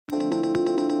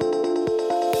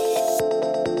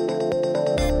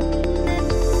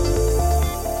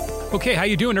Okay, how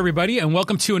you doing, everybody? And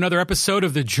welcome to another episode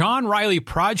of the John Riley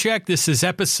Project. This is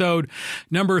episode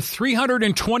number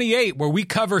 328, where we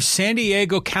cover San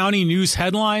Diego County news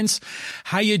headlines.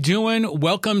 How you doing?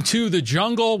 Welcome to the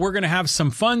jungle. We're going to have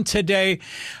some fun today.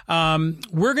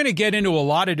 We're going to get into a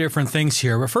lot of different things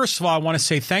here. But first of all, I want to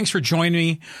say thanks for joining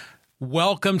me.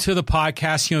 Welcome to the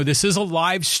podcast. You know, this is a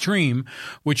live stream,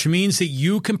 which means that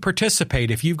you can participate.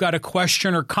 If you've got a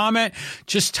question or comment,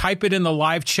 just type it in the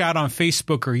live chat on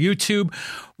Facebook or YouTube.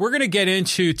 We're going to get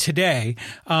into today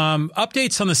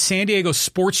updates on the San Diego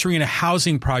Sports Arena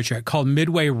housing project called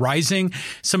Midway Rising,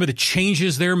 some of the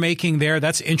changes they're making there.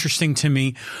 That's interesting to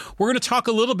me. We're going to talk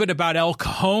a little bit about El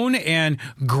Cajon and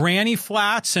Granny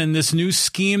Flats and this new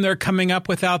scheme they're coming up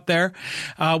with out there.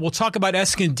 We'll talk about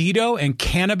Escondido and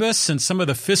cannabis and some of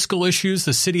the fiscal issues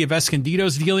the city of Escondido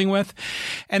is dealing with.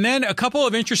 And then a couple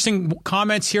of interesting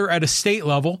comments here at a state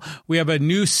level. We have a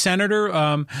new senator,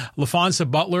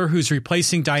 LaFonza Butler, who's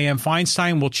replacing Dianne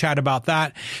Feinstein. We'll chat about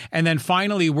that. And then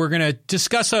finally, we're going to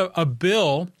discuss a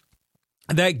bill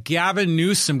that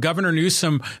Governor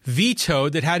Newsom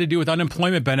vetoed that had to do with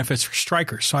unemployment benefits for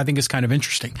strikers. So I think it's kind of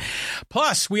interesting.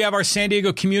 Plus, we have our San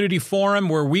Diego Community Forum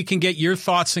where we can get your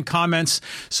thoughts and comments.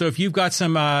 So if you've got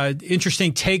some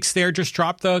interesting takes there, just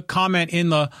drop the comment in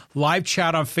the live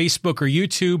chat on Facebook or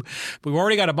YouTube. We've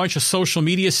already got a bunch of social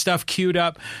media stuff queued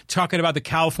up, talking about the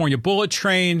California Bullet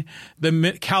Train,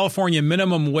 the California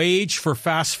minimum wage for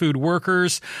fast food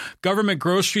workers, government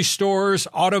grocery stores,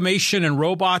 automation and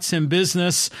robots in business,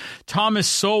 Thomas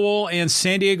Sowell and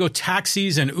San Diego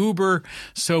taxis and Uber.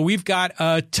 So we've got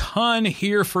a ton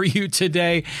here for you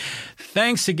today.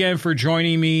 Thanks again for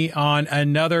joining me on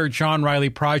another John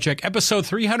Riley Project, episode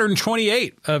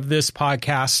 328 of this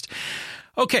podcast.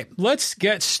 Okay, let's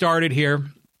get started here.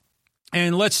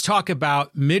 And let's talk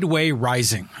about Midway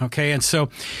Rising, okay? And so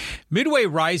Midway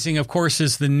Rising, of course,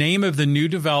 is the name of the new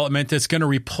development that's going to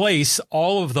replace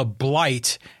all of the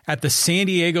blight at the San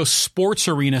Diego Sports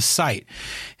Arena site.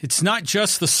 It's not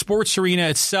just the sports arena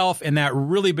itself and that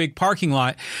really big parking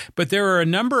lot, but there are a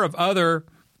number of other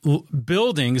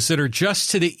buildings that are just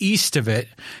to the east of it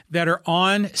that are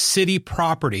on city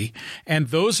property, and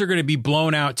those are going to be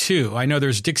blown out too. I know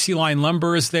there's Dixie Line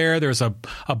Lumber is there. There's a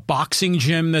boxing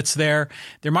gym that's there.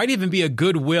 There might even be a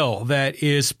Goodwill that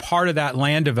is part of that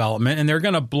land development, and they're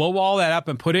going to blow all that up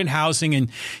and put in housing. And,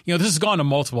 you know, this has gone to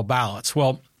multiple ballots.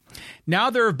 Well,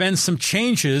 now there have been some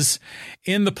changes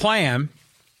in the plan.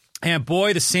 And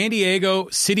boy, the San Diego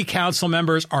City Council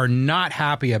members are not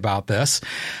happy about this.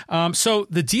 So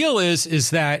the deal is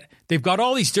that they've got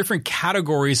all these different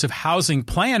categories of housing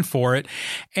planned for it.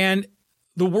 And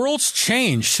the world's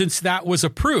changed since that was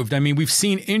approved. I mean, we've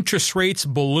seen interest rates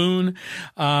balloon.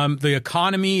 The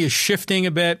economy is shifting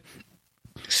a bit.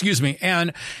 Excuse me.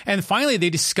 And finally, they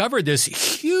discovered this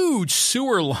huge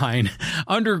sewer line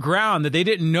underground that they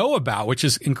didn't know about, which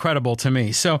is incredible to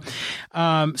me. So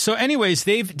anyways,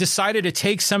 they've decided to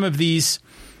take some of these,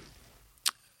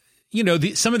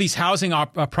 some of these housing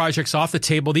projects off the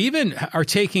table. They even are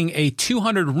taking a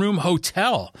 200-room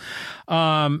hotel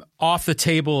off the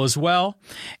table as well,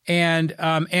 and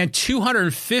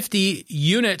 250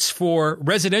 units for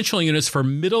residential units for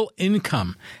middle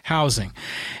income housing.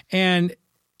 And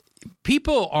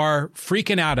people are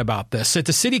freaking out about this at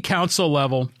the city council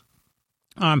level.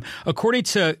 According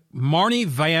to Marnie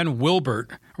Van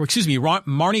Wilbert,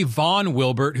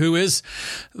 who is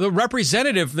the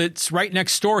representative that's right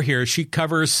next door here. She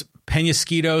covers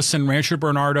Penasquitos and Rancho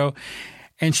Bernardo.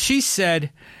 And she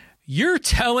said, "You're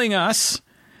telling us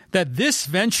that this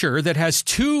venture that has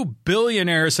two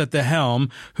billionaires at the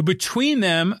helm, who between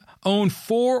them own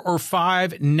 4 or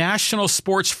 5 national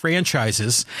sports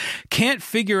franchises, can't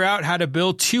figure out how to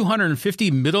build 250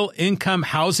 middle-income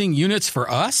housing units for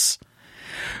us?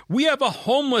 We have a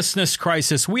homelessness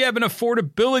crisis. We have an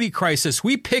affordability crisis.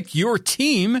 We picked your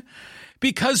team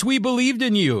because we believed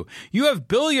in you. You have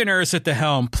billionaires at the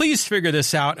helm. Please figure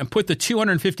this out and put the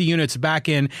 250 units back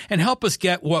in and help us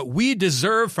get what we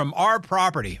deserve from our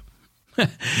property." What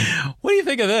do you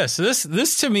think of this?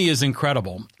 This to me is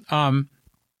incredible.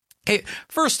 Hey,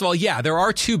 first of all, yeah, there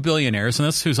are 2 billionaires, and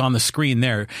that's who's on the screen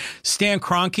there. Stan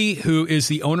Kroenke, who is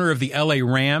the owner of the LA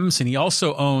Rams, and he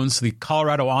also owns the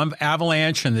Colorado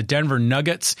Avalanche and the Denver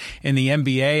Nuggets in the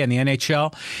NBA and the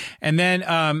NHL. And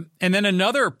then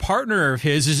another partner of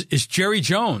his is Jerry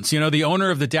Jones, the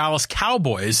owner of the Dallas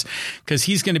Cowboys, because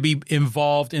he's going to be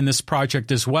involved in this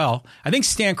project as well. I think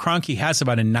Stan Kroenke has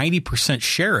about a 90%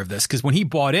 share of this, because when he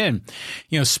bought in,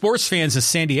 sports fans in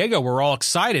San Diego were all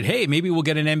excited. Hey, maybe we'll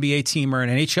get an NBA team or an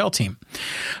NHL team.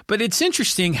 But it's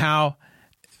interesting how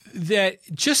that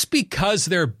just because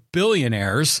they're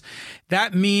billionaires,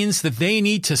 that means that they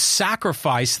need to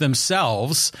sacrifice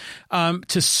themselves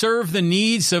to serve the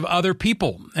needs of other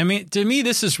people. I mean, to me,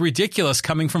 this is ridiculous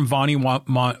coming from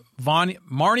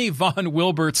Marnie von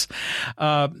Wilbert's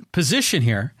position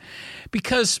here,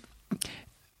 because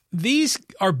these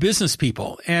are business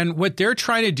people, and what they're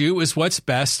trying to do is what's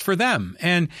best for them.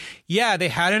 And yeah, they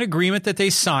had an agreement that they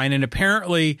signed, and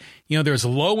apparently, there's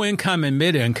low income and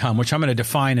mid income, which I'm going to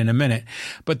define in a minute.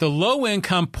 But the low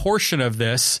income portion of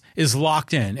this is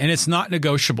locked in, and it's not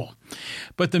negotiable.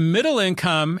 But the middle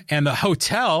income and the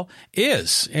hotel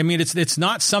is. I mean, it's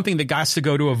not something that has to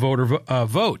go to a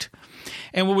vote.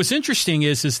 And what was interesting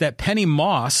is that Penny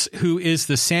Moss, who is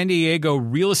the San Diego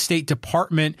real estate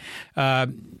department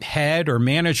head or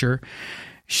manager,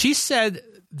 she said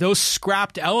those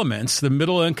scrapped elements, the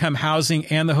middle income housing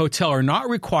and the hotel, are not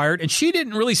required. And she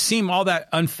didn't really seem all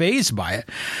that unfazed by it.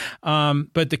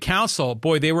 But the council,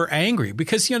 boy, they were angry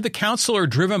because, the council are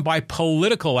driven by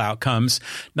political outcomes,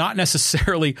 not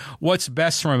necessarily what's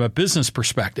best from a business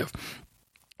perspective.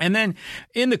 And then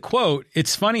in the quote,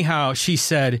 it's funny how she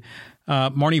said,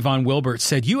 Marnie von Wilbert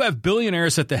said, "You have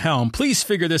billionaires at the helm. Please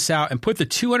figure this out and put the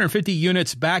 250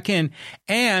 units back in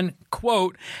and,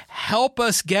 quote, help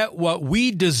us get what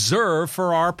we deserve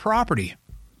for our property."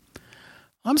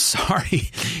 I'm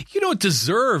sorry. You don't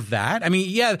deserve that. I mean,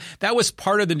 yeah, that was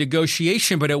part of the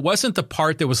negotiation, but it wasn't the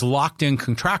part that was locked in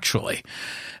contractually.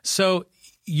 So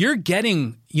you're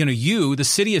getting, the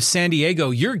city of San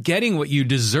Diego, you're getting what you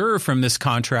deserve from this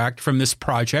contract, from this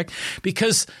project,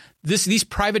 because these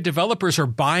private developers are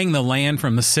buying the land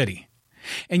from the city.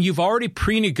 And you've already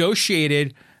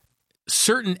pre-negotiated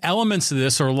certain elements of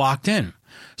this are locked in.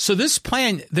 So this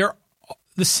plan,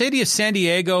 the city of San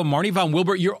Diego, Marnie von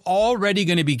Wilbert, you're already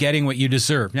going to be getting what you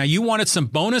deserve. Now, you wanted some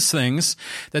bonus things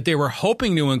that they were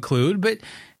hoping to include, but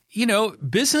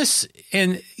business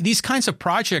and these kinds of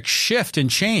projects shift and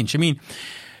change. I mean,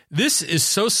 this is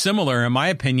so similar, in my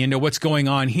opinion, to what's going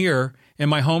on here in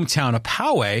my hometown of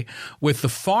Poway with the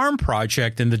farm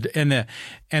project and the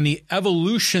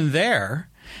evolution there,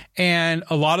 and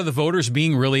a lot of the voters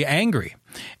being really angry.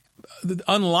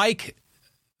 Unlike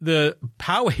the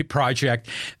Poway project,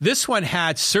 this one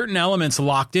had certain elements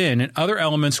locked in and other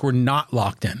elements were not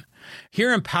locked in.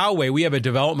 Here in Poway, we have a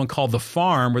development called The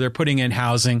Farm where they're putting in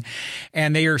housing,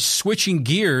 and they are switching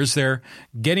gears. They're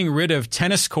getting rid of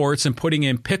tennis courts and putting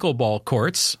in pickleball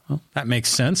courts. Well, that makes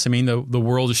sense. I mean, the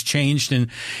world has changed in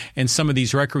some of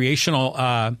these recreational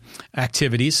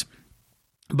activities.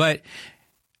 But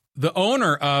the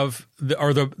owner of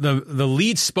the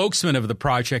lead spokesman of the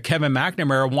project, Kevin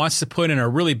McNamara, wants to put in a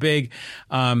really big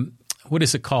what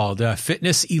is it called?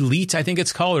 Fitness Elite, I think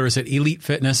it's called, or is it Elite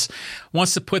Fitness?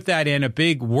 Wants to put that in a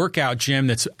big workout gym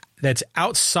that's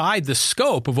outside the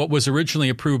scope of what was originally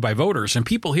approved by voters. And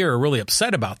people here are really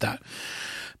upset about that.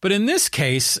 But in this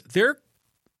case, they're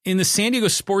in the San Diego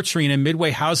Sports Arena and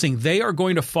Midway Housing, they are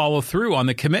going to follow through on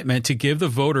the commitment to give the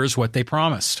voters what they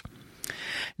promised.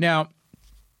 Now,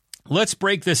 let's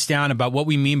break this down about what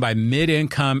we mean by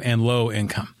mid-income and low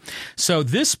income. So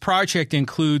this project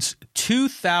includes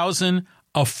 2,000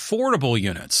 affordable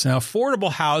units. Now,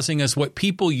 affordable housing is what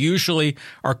people usually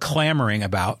are clamoring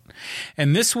about.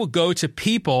 And this will go to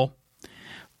people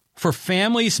for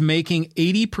families making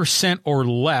 80% or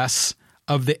less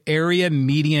of the area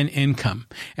median income.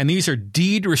 And these are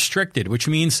deed restricted, which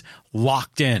means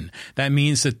locked in. That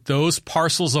means that those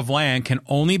parcels of land can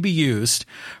only be used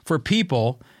for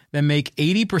people that make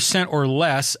 80% or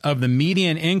less of the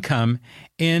median income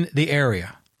in the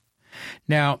area.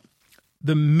 Now,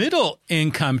 the middle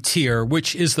income tier,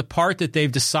 which is the part that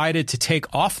they've decided to take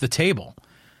off the table,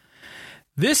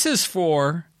 this is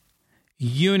for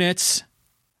units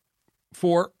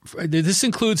this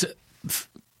includes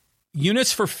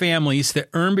units for families that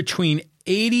earn between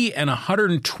 80 and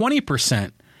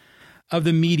 120% of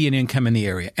the median income in the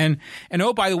area. And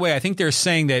oh, by the way, I think they're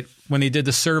saying that when they did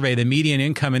the survey, the median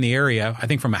income in the area, I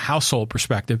think from a household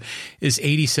perspective, is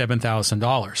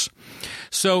 $87,000.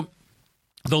 So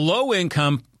the low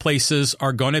income places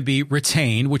are going to be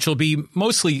retained, which will be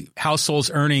mostly households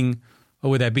earning, what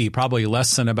would that be? Probably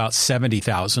less than about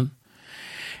 $70,000.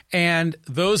 And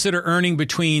those that are earning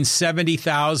between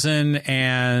 $70,000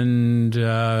 and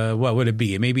what would it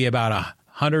be? Maybe about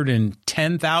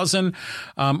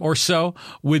 $110,000 or so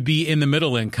would be in the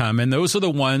middle income, and those are the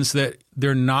ones that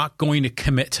they're not going to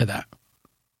commit to that.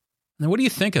 Now, what do you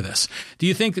think of this? Do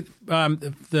you think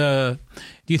the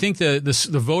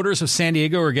voters of San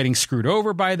Diego are getting screwed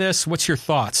over by this? What's your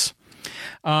thoughts?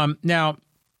 Now,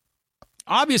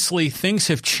 obviously things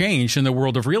have changed in the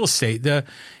world of real estate. The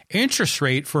interest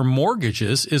rate for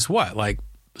mortgages is what, like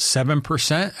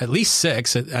 7%, at least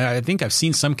 6%. I think I've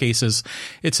seen some cases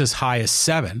it's as high as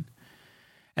 7%.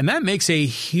 And that makes a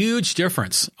huge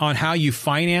difference on how you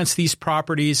finance these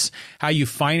properties, how you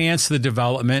finance the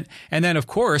development. And then, of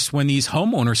course, when these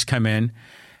homeowners come in,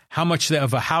 how much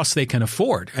of a house they can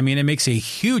afford. I mean, it makes a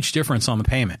huge difference on the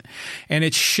payment. And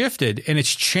it's shifted and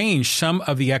it's changed some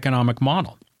of the economic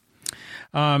model.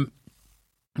 Now,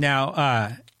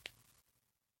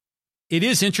 it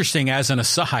is interesting as an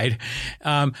aside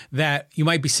that you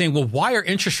might be saying, well, why are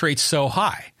interest rates so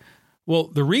high? Well,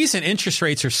 the reason interest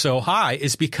rates are so high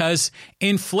is because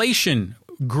inflation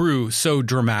grew so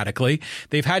dramatically.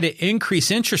 They've had to increase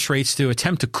interest rates to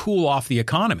attempt to cool off the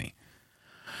economy.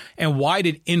 And why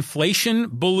did inflation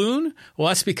balloon? Well,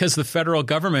 that's because the federal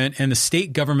government and the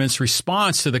state government's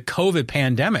response to the COVID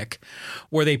pandemic,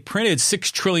 where they printed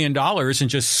 $6 trillion and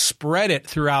just spread it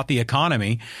throughout the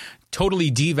economy, totally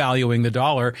devaluing the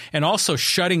dollar and also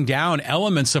shutting down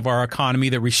elements of our economy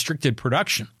that restricted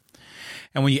production.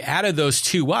 And when you added those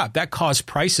two up, that caused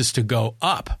prices to go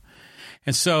up.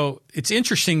 And so it's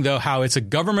interesting, though, how it's a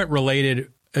government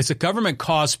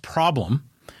caused problem,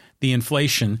 the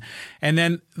inflation. And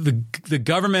then the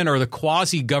government or the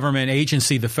quasi-government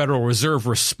agency, the Federal Reserve,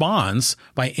 responds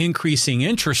by increasing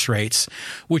interest rates,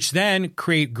 which then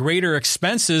create greater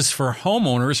expenses for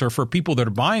homeowners or for people that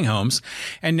are buying homes.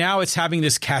 And now it's having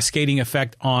this cascading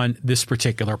effect on this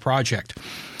particular project.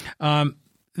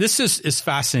 This is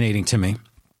fascinating to me.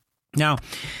 Now,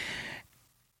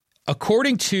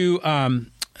 according to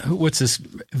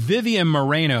Vivian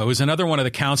Moreno, who's another one of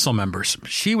the council members,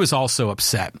 she was also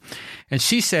upset. And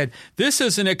she said, this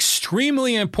is an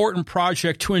extremely important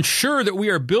project to ensure that we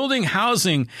are building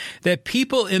housing that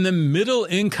people in the middle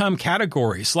income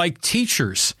categories like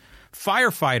teachers,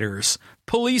 firefighters,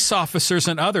 police officers,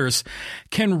 and others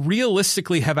can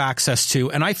realistically have access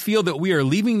to. And I feel that we are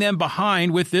leaving them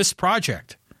behind with this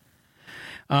project.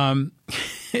 Isn't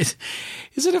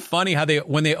it funny how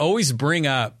when they always bring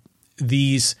up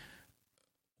these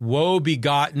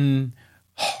woe-begotten,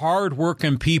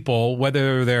 hard-working people,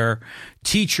 whether they're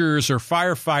teachers or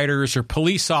firefighters or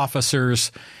police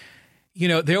officers, you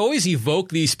know, they always evoke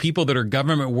these people that are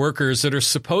government workers that are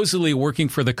supposedly working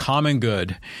for the common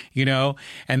good, you know,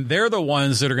 and they're the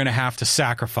ones that are going to have to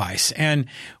sacrifice. And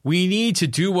we need to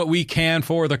do what we can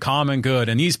for the common good.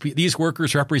 And these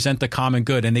workers represent the common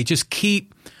good, and they just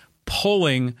keep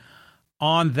pulling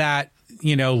on that,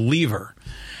 you know, lever.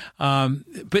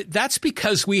 But that's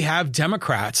because we have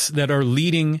Democrats that are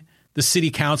leading the city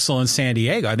council in San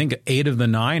Diego. I think 8 of the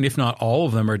 9, if not all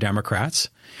of them, are Democrats.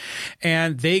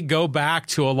 And they go back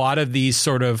to a lot of these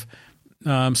sort of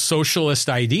socialist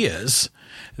ideas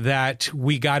that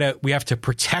we have to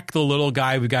protect the little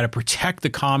guy. We got to protect the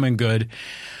common good.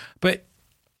 But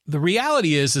the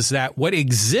reality is that what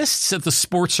exists at the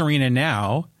sports arena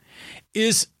now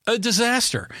is a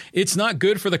disaster. It's not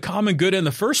good for the common good in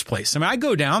the first place. I mean, I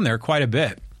go down there quite a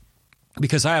bit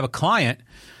because I have a client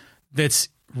that's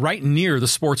right near the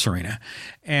sports arena.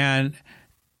 And,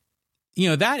 you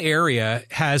know, that area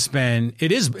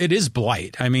it is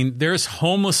blight. I mean, there's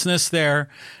homelessness there.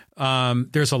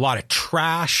 There's a lot of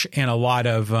trash and a lot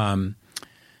of,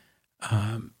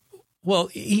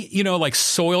 like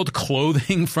soiled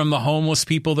clothing from the homeless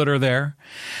people that are there.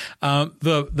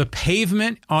 The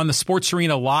pavement on the sports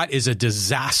arena lot is a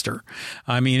disaster.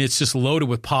 I mean, it's just loaded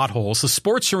with potholes. The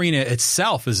sports arena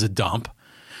itself is a dump.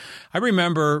 I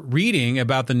remember reading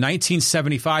about the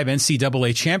 1975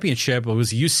 NCAA championship. It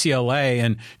was UCLA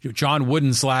and John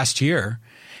Wooden's last year.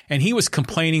 And he was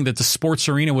complaining that the sports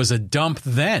arena was a dump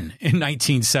then in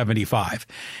 1975.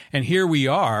 And here we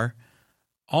are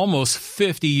almost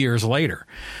 50 years later.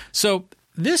 So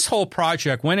this whole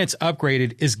project, when it's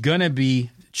upgraded, is going to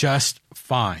be just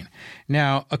fine.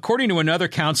 Now, according to another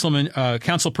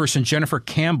councilperson, Jennifer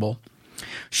Campbell,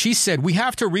 she said, we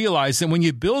have to realize that when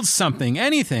you build something,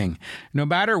 anything, no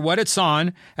matter what it's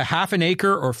on, a half an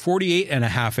acre or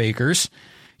 48.5 acres,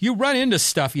 you run into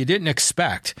stuff you didn't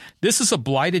expect. This is a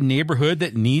blighted neighborhood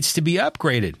that needs to be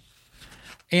upgraded.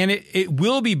 And it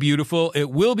will be beautiful. It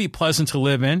will be pleasant to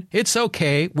live in. It's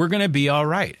okay. We're going to be all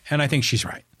right. And I think she's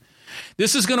right.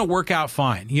 This is going to work out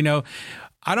fine. You know,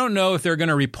 I don't know if they're going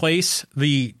to replace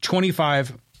the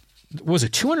was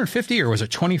it 250 or was it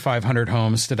 2,500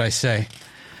 homes, did I say,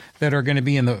 that are going to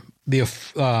be in the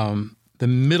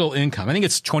middle income. I think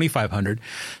it's 2,500.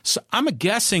 So I'm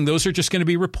guessing those are just going to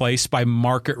be replaced by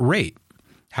market rate.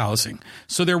 housing.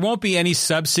 So there won't be any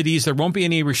subsidies. There won't be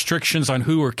any restrictions on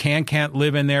who or can't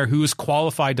live in there, who is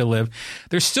qualified to live.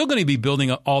 They're still going to be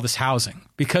building all this housing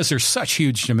because there's such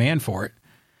huge demand for it.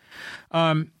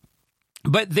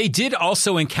 But they did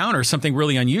also encounter something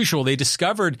really unusual. They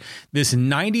discovered this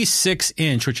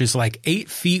 96-inch, which is like 8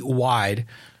 feet wide,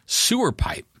 sewer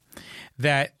pipe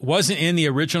that wasn't in the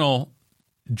original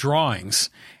drawings,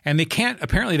 and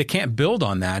apparently they can't build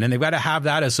on that, and they've got to have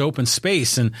that as open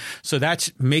space. And so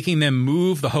that's making them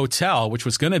move the hotel, which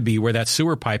was going to be where that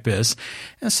sewer pipe is.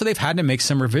 And so they've had to make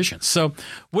some revisions. So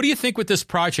what do you think with this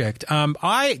project?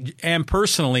 I am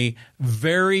personally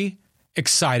very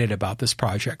excited about this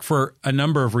project for a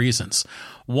number of reasons.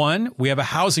 One, we have a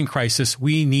housing crisis.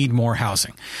 We need more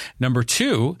housing. Number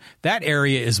two, that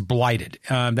area is blighted.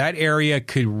 That area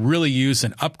could really use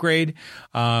an upgrade,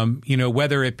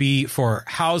 whether it be for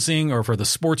housing or for the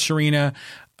sports arena.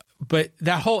 But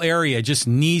that whole area just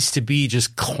needs to be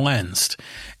just cleansed.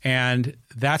 And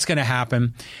that's going to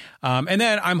happen. And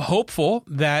then I'm hopeful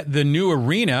that the new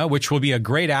arena, which will be a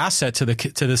great asset to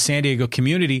the San Diego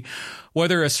community,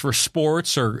 whether it's for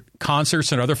sports or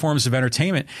concerts and other forms of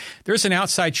entertainment, there's an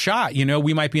outside shot.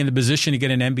 We might be in the position to get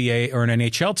an NBA or an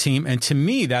NHL team. And to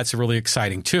me, that's really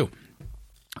exciting too.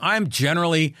 I'm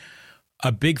generally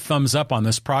a big thumbs up on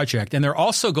this project. And they're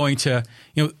also going to,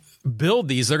 build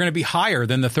these. They're going to be higher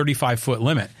than the 35-foot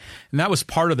limit. And that was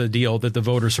part of the deal that the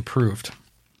voters approved.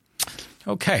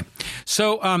 Okay,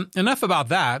 so enough about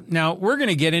that. Now, we're going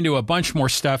to get into a bunch more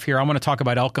stuff here. I want to talk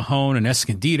about El Cajon and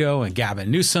Escondido and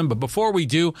Gavin Newsom. But before we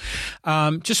do,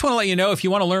 just want to let you know, if you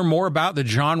want to learn more about the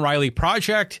John Riley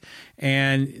Project,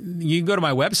 and you can go to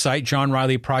my website,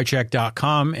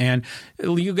 johnrileyproject.com, and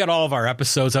you get all of our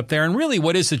episodes up there. And really,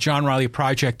 what is the John Riley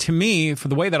Project? To me, for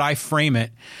the way that I frame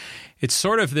it, it's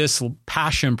sort of this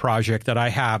passion project that I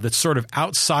have that's sort of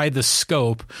outside the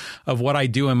scope of what I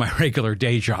do in my regular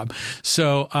day job.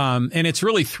 So, and it's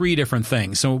really 3 different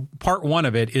things. So part 1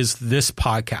 of it is this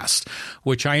podcast,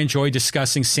 which I enjoy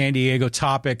discussing San Diego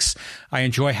topics. I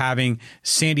enjoy having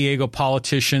San Diego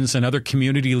politicians and other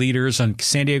community leaders and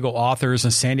San Diego authors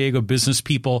and San Diego business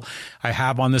people I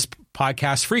have on this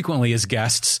podcast frequently as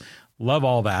guests. Love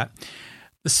all that.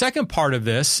 The second part of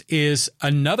this is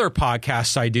another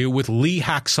podcast I do with Lee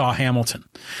Hacksaw Hamilton.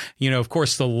 Of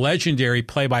course, the legendary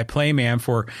play-by-play man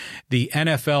for the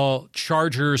NFL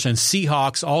Chargers and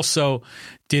Seahawks, also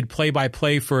did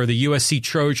play-by-play for the USC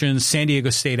Trojans, San Diego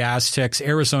State Aztecs,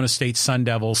 Arizona State Sun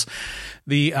Devils,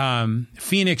 the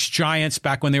Phoenix Giants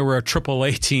back when they were a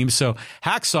AAA team. So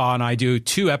Hacksaw and I do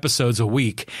 2 episodes a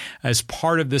week as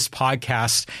part of this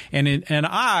podcast. And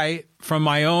I, from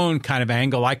my own kind of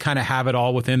angle, I kind of have it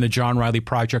all within the John Riley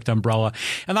Project umbrella.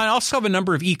 And I also have a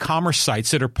number of e-commerce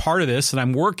sites that are part of this that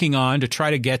I'm working on to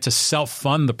try to get to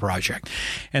self-fund the project.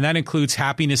 And that includes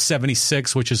Happiness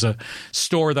 76, which is a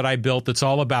store that I built that's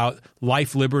all about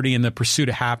life, liberty, and the pursuit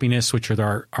of happiness, which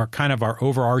are kind of our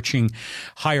overarching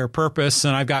higher purpose.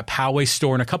 And I've got Poway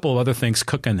Store and a couple of other things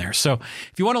cooking there. So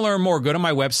if you want to learn more, go to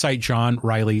my website, John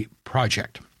Riley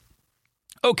Project.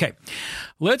 Okay,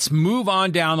 let's move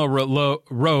on down the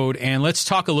road and let's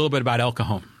talk a little bit about El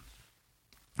Cajon.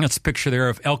 That's a picture there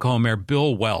of El Cajon Mayor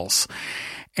Bill Wells.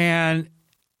 And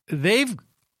they've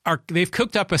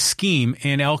cooked up a scheme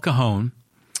in El Cajon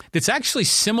that's actually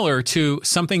similar to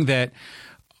something that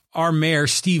our mayor,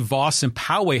 Steve Voss, in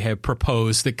Poway had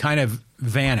proposed that kind of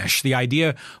vanished. The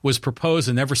idea was proposed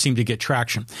and never seemed to get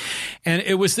traction. And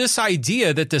it was this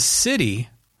idea that the city,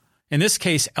 in this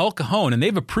case, El Cajon, and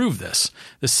they've approved this,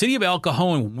 the city of El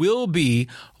Cajon will be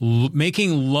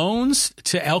making loans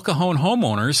to El Cajon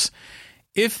homeowners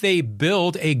if they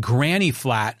build a granny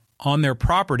flat on their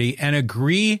property and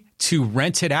agree to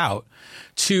rent it out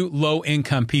to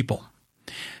low-income people.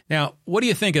 Now, what do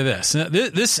you think of this? Now,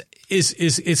 this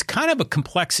is kind of a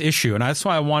complex issue, and that's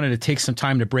why I wanted to take some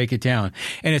time to break it down.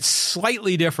 And it's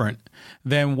slightly different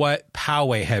than what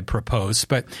Poway had proposed,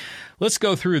 but let's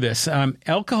go through this.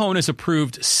 El Cajon has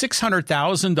approved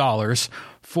 $600,000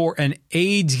 for an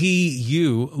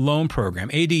ADU loan program.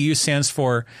 ADU stands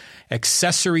for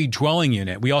accessory dwelling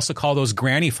unit. We also call those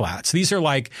granny flats. These are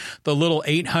like the little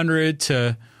 800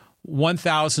 to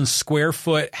 1,000 square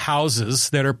foot houses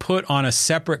that are put on a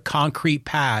separate concrete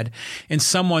pad in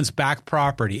someone's back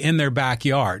property, in their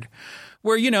backyard,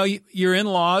 where, your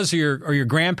in-laws or your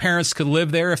grandparents could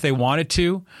live there if they wanted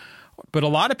to. But a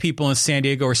lot of people in San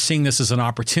Diego are seeing this as an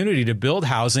opportunity to build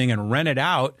housing and rent it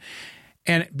out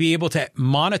and be able to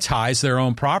monetize their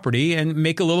own property and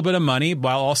make a little bit of money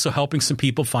while also helping some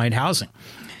people find housing.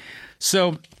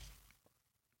 So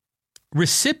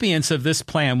recipients of this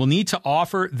plan will need to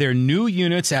offer their new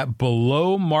units at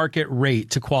below market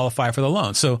rate to qualify for the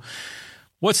loan. So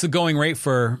what's the going rate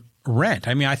for rent?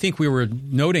 I mean, I think we were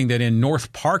noting that in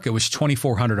North Park, it was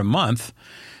 $2,400 a month.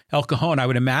 El Cajon, I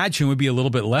would imagine, would be a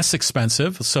little bit less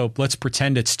expensive. So let's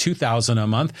pretend it's $2,000 a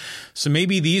month. So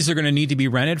maybe these are going to need to be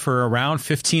rented for around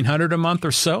 $1,500 a month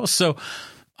or so. So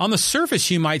on the surface,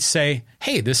 you might say,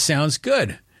 hey, this sounds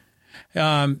good.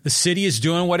 The city is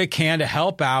doing what it can to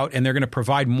help out, and they're going to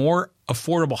provide more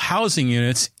affordable housing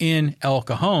units in El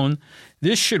Cajon.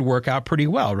 This should work out pretty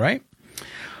well, right?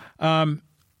 And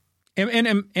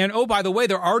oh, by the way,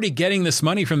 they're already getting this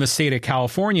money from the state of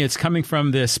California. It's coming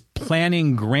from this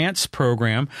planning grants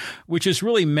program, which is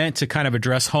really meant to kind of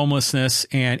address homelessness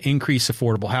and increase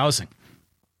affordable housing.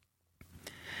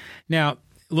 Now,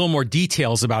 a little more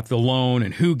details about the loan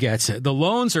and who gets it. The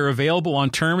loans are available on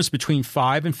terms between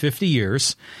 5 and 50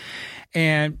 years,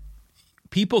 and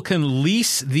people can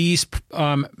lease these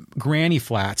granny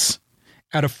flats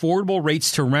at affordable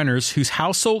rates to renters whose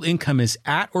household income is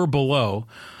at or below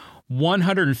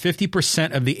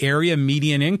 150% of the area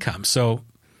median income. So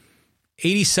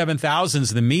 87,000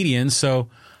 is the median. So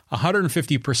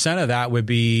 150% of that would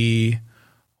be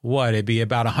what? It'd be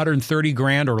about 130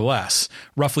 grand or less,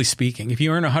 roughly speaking. If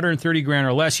you earn 130 grand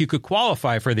or less, you could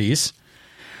qualify for these.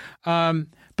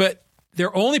 But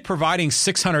they're only providing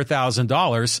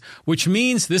 $600,000, which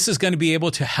means this is going to be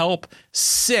able to help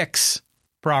 6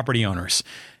 property owners.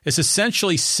 It's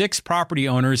essentially 6 property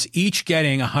owners, each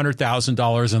getting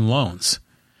 $100,000 in loans.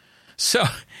 So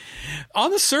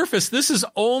on the surface, this is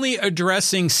only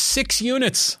addressing 6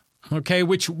 units, okay,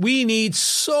 which we need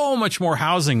so much more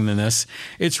housing than this.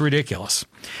 It's ridiculous.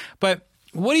 But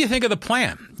what do you think of the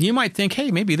plan? You might think, hey,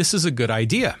 maybe this is a good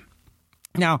idea.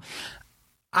 Now,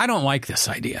 I don't like this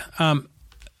idea.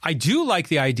 I do like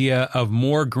the idea of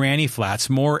more granny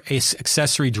flats, more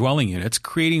accessory dwelling units,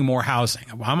 creating more housing.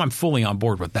 I'm fully on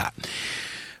board with that.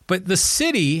 But the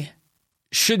city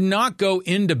should not go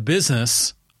into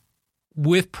business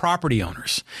with property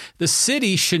owners. The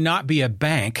city should not be a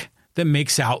bank that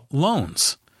makes out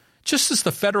loans. Just as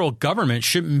the federal government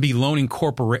shouldn't be loaning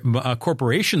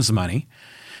corporations money,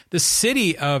 the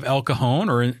city of El Cajon,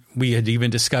 or we had even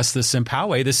discussed this in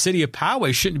Poway, the city of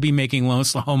Poway shouldn't be making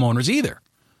loans to homeowners either.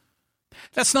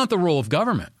 That's not the role of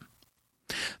government.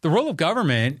 The role of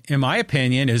government, in my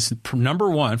opinion, is number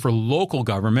one for local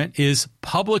government is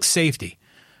public safety,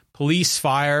 police,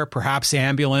 fire, perhaps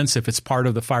ambulance if it's part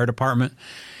of the fire department,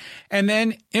 and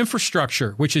then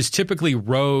infrastructure, which is typically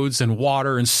roads and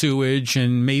water and sewage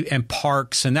and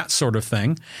parks and that sort of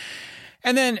thing.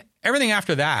 And then everything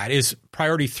after that is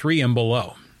priority 3 and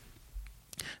below.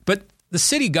 But the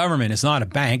city government is not a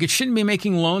bank. It shouldn't be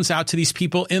making loans out to these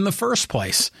people in the first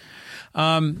place.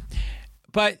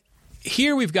 But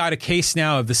here we've got a case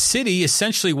now of the city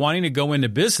essentially wanting to go into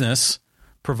business,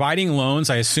 providing loans.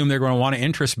 I assume they're going to want to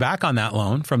interest back on that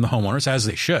loan from the homeowners, as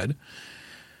they should.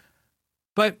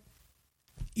 But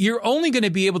you're only going to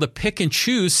be able to pick and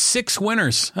choose 6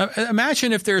 winners.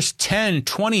 Imagine if there's 10,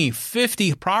 20,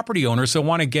 50 property owners that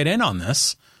want to get in on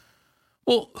this.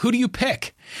 Well, who do you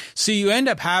pick? So you end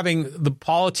up having the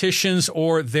politicians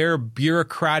or their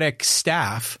bureaucratic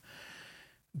staff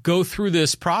go through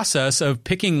this process of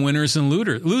picking winners and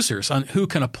losers on who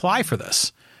can apply for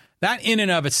this. That in and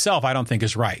of itself, I don't think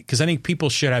is right, because I think people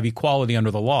should have equality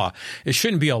under the law. It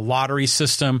shouldn't be a lottery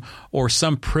system or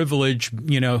some privilege,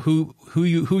 who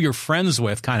you're friends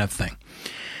with kind of thing.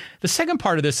 The second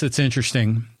part of this that's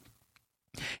interesting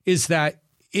is that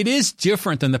it is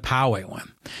different than the Poway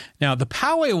one. Now, the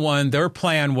Poway one, their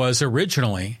plan was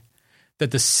originally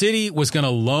that the city was going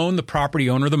to loan the property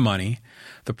owner the money.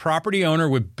 The property owner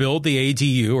would build the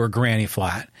ADU or granny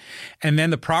flat, and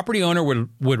then the property owner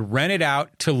would rent it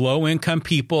out to low-income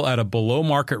people at a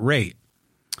below-market rate.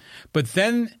 But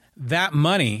then that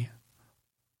money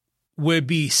would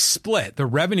be split. The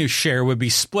revenue share would be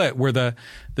split, where the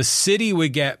city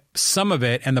would get some of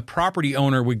it and the property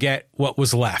owner would get what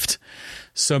was left.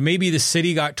 So maybe the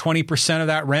city got 20% of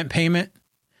that rent payment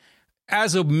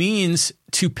as a means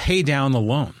to pay down the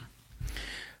loan.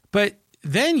 But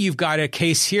then you've got a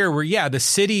case here where, the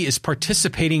city is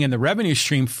participating in the revenue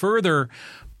stream, further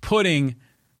putting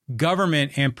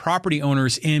government and property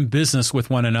owners in business with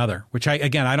one another, which I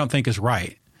don't think is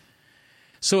right.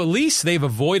 So at least they've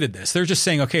avoided this. They're just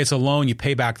saying, okay, it's a loan, you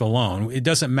pay back the loan. It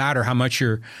doesn't matter how much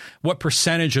what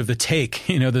percentage of the take,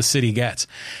 the city gets.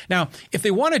 Now, if they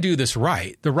want to do this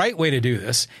right, the right way to do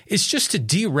this is just to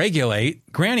deregulate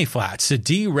granny flats, to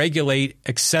deregulate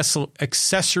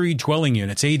accessory dwelling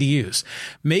units, ADUs.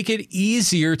 Make it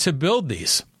easier to build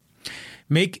these.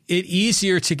 Make it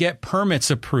easier to get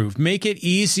permits approved. Make it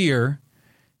easier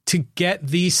to get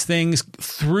these things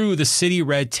through the city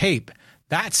red tape.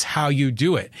 That's how you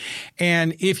do it.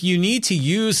 And if you need to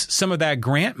use some of that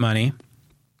grant money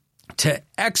to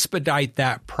expedite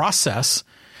that process,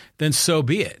 then so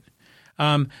be it.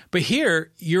 But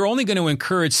here, you're only going to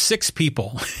encourage 6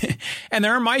 people. And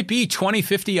there might be 20,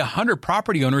 50, 100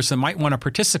 property owners that might want to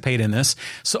participate in this.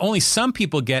 So only some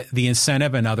people get the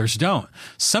incentive and others don't.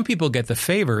 Some people get the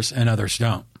favors and others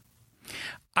don't.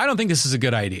 I don't think this is a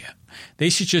good idea. They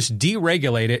should just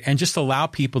deregulate it and just allow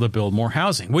people to build more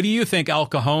housing. What do you think, El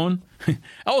Cajon?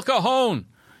 El Cajon!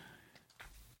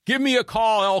 Give me a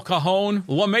call, El Cajon.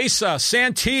 La Mesa,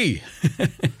 Santee.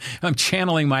 I'm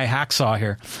channeling my hacksaw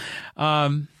here.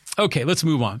 Okay, let's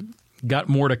move on. Got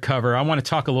more to cover. I want to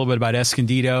talk a little bit about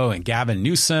Escondido and Gavin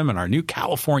Newsom and our new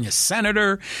California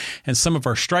senator and some of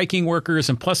our striking workers.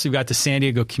 And plus, we've got the San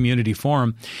Diego Community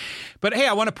Forum. But hey,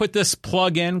 I want to put this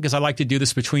plug in because I like to do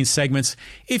this between segments.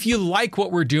 If you like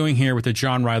what we're doing here with the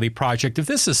John Riley Project, if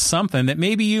this is something that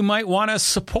maybe you might want to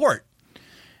support,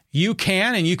 you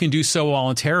can, and you can do so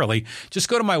voluntarily. Just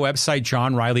go to my website,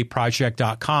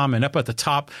 johnrileyproject.com, and up at the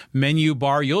top menu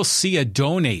bar, you'll see a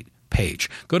donate page.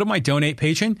 Go to my donate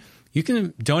page and you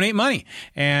can donate money,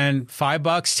 and $5,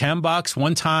 $10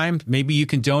 one time. Maybe you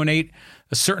can donate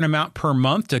a certain amount per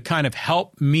month to kind of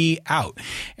help me out.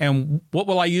 And what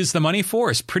will I use the money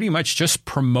for is pretty much just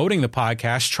promoting the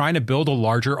podcast, trying to build a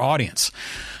larger audience.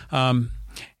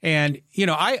 And, you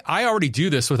know, I already do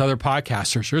this with other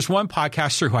podcasters. There's one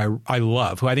podcaster who I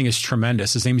love, who I think is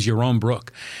tremendous. His name is Yaron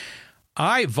Brook.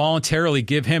 I voluntarily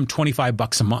give him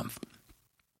 $25 a month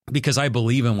because I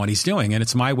believe in what he's doing, and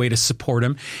it's my way to support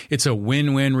him. It's a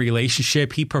win-win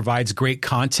relationship. He provides great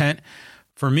content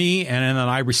for me, and then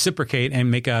I reciprocate and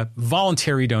make a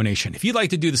voluntary donation. If you'd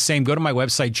like to do the same, go to my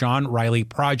website,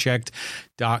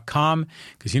 johnrileyproject.com,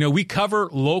 because, you know, we cover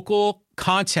local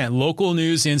content, local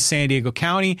news in San Diego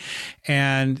County,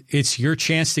 and it's your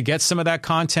chance to get some of that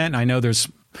content. I know there's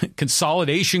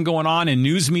consolidation going on in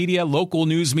news media, local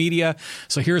news media.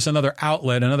 So here's another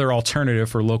outlet, another alternative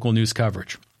for local news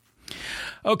coverage.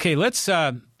 Okay, let's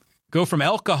go from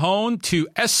El Cajon to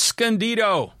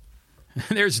Escondido.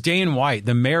 There's Dane White,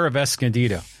 the mayor of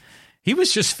Escondido. He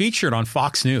was just featured on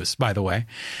Fox News, by the way.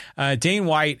 Dane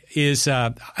White is,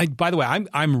 by the way,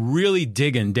 I'm really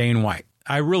digging Dane White.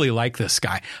 I really like this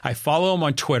guy. I follow him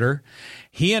on Twitter.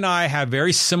 He and I have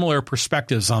very similar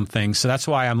perspectives on things, so that's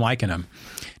why I'm liking him.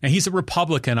 Now, he's a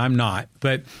Republican. I'm not,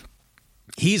 but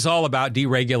he's all about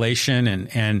deregulation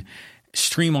and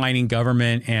streamlining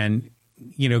government and,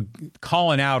 you know,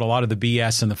 calling out a lot of the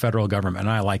BS in the federal government,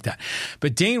 and I like that.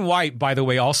 But Dane White, by the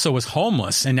way, also was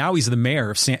homeless, and now he's the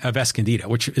mayor of Escondido,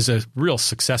 which is a real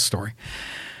success story.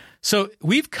 So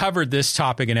we've covered this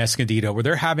topic in Escondido, where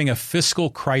they're having a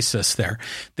fiscal crisis there.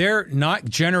 They're not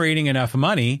generating enough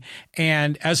money,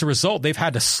 and as a result, they've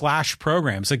had to slash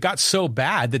programs. It got so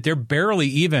bad that they're barely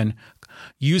even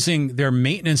using their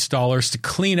maintenance dollars to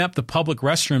clean up the public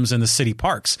restrooms in the city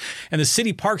parks. And the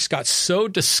city parks got so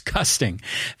disgusting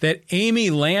that Amy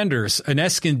Landers, an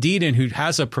Escondidan who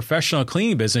has a professional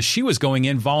cleaning business, she was going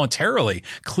in voluntarily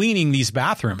cleaning these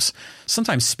bathrooms,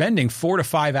 sometimes spending 4 to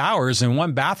 5 hours in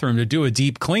one bathroom to do a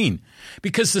deep clean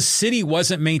because the city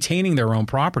wasn't maintaining their own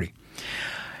property.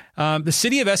 The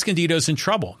city of Escondido is in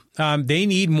trouble. They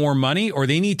need more money, or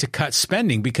they need to cut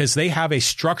spending because they have a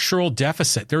structural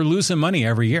deficit. They're losing money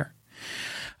every year.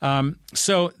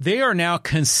 So they are now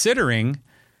considering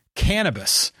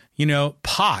cannabis, you know,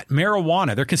 pot,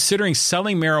 marijuana. They're considering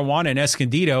selling marijuana in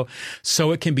Escondido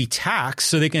so it can be taxed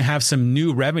so they can have some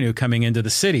new revenue coming into the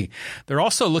city. They're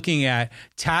also looking at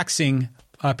taxing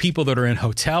people that are in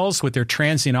hotels with their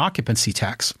transient occupancy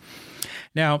tax.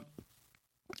 Now,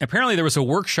 apparently there was a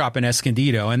workshop in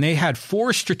Escondido, and they had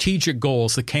 4 strategic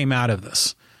goals that came out of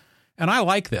this. And I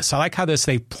like this. I like how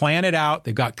they plan it out.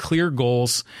 They've got clear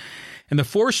goals. And the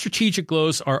 4 strategic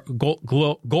goals are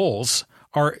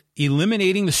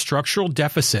eliminating the structural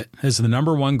deficit as the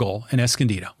number 1 goal in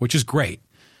Escondido, which is great.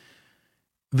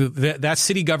 That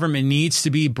city government needs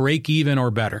to be break even or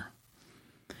better.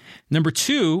 Number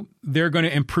 2, they're going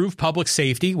to improve public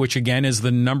safety, which again is the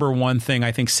number 1 thing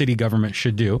I think city government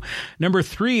should do. Number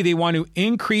 3, they want to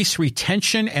increase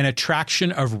retention and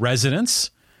attraction of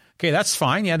residents. Okay, that's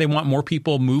fine. Yeah, they want more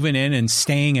people moving in and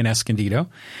staying in Escondido.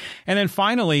 And then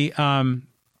finally,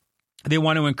 they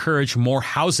want to encourage more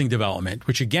housing development,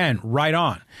 which again, right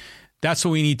on. That's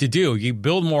what we need to do. You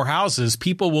build more houses,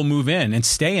 people will move in and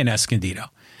stay in Escondido.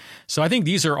 So I think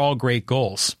these are all great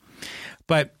goals.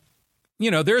 But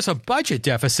there's a budget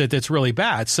deficit that's really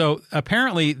bad. So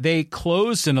apparently they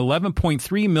closed an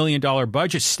 $11.3 million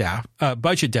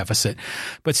budget deficit,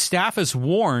 but staff has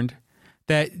warned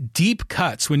that deep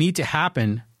cuts would need to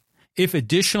happen if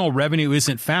additional revenue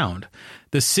isn't found.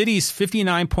 The city's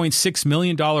 $59.6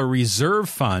 million reserve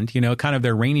fund, kind of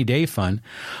their rainy day fund,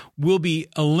 will be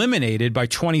eliminated by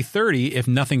 2030 if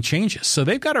nothing changes. So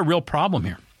they've got a real problem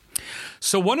here.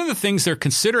 So one of the things they're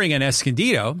considering in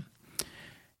Escondido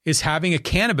is having a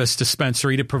cannabis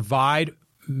dispensary to provide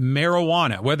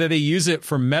marijuana, whether they use it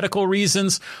for medical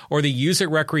reasons or they use it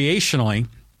recreationally.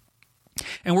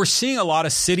 And we're seeing a lot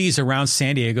of cities around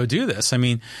San Diego do this. I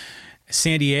mean,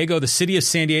 San Diego, the city of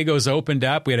San Diego has opened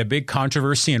up. We had a big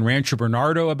controversy in Rancho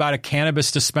Bernardo about a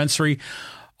cannabis dispensary.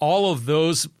 All of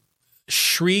those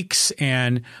shrieks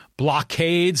and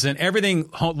blockades and everything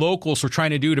locals were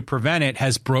trying to do to prevent it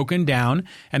has broken down,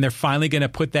 and they're finally going to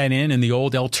put that in the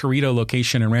old El Torito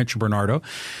location in Rancho Bernardo.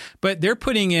 But they're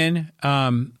putting in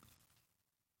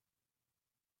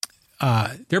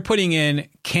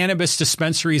cannabis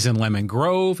dispensaries in Lemon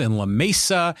Grove, in La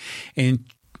Mesa, in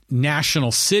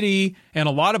National City, and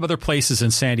a lot of other places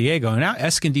in San Diego. And now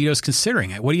Escondido is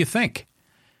considering it. What do you think?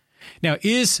 Now,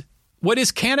 what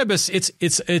is cannabis? It's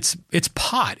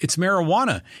pot. It's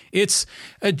marijuana. It's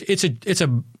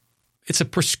a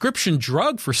prescription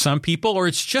drug for some people, or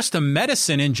it's just a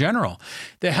medicine in general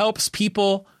that helps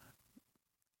people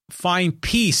find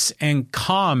peace and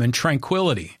calm and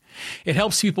tranquility. It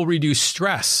helps people reduce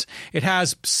stress. It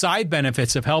has side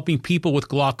benefits of helping people with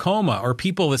glaucoma or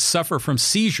people that suffer from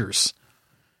seizures.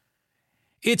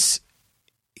 It's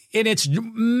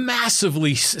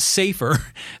massively safer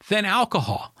than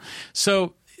alcohol.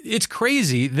 So it's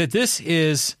crazy that this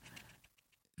is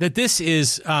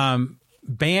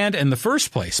banned in the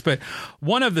first place. But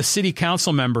one of the city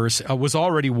council members was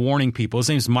already warning people. His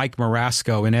name is Mike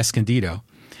Marasco in Escondido.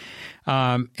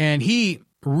 And he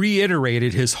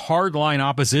reiterated his hardline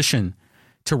opposition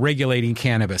to regulating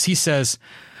cannabis. He says,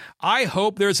 "I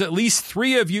hope there's at least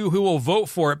 3 of you who will vote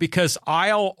for it because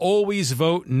I'll always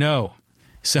vote no."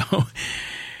 So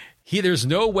there's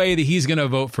no way that he's going to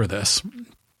vote for this,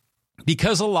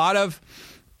 because a lot of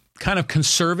kind of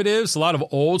conservatives, a lot of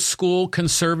old school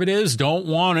conservatives don't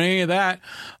want any of that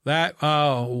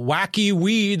wacky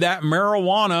weed, that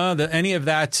marijuana, any of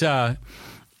that,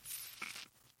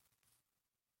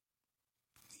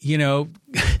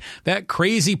 that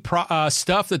crazy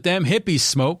stuff that them hippies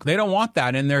smoke. They don't want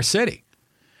that in their city.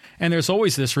 And there's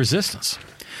always this resistance.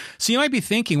 So you might be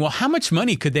thinking, well, how much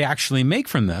money could they actually make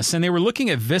from this? And they were looking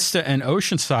at Vista and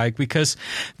Oceanside because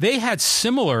they had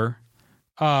similar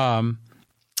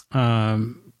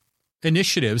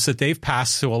initiatives that they've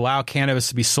passed to allow cannabis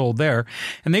to be sold there.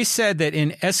 And they said that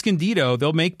in Escondido,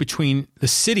 the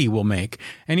city will make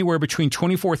anywhere between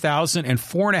 $24,000 and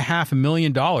 $4.5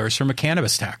 million from a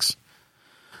cannabis tax.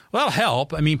 Well, that'll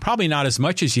help. I mean, probably not as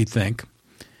much as you'd think.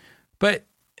 But,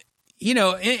 in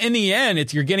the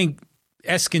end, you're getting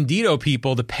Escondido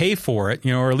people to pay for it,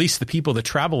 or at least the people that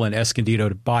travel in Escondido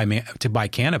to buy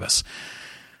cannabis.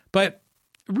 But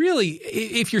really,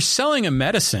 if you're selling a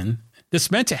medicine that's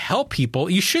meant to help people,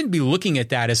 you shouldn't be looking at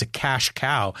that as a cash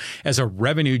cow, as a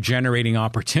revenue generating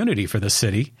opportunity for the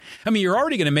city. I mean, you're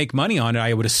already going to make money on it,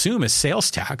 I would assume, as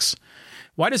sales tax.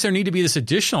 Why does there need to be this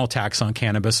additional tax on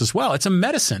cannabis as well? It's a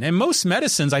medicine. And most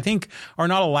medicines, I think, are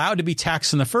not allowed to be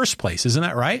taxed in the first place. Isn't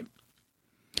that right?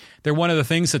 They're one of the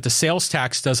things that the sales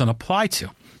tax doesn't apply to.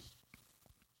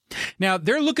 Now,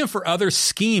 they're looking for other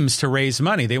schemes to raise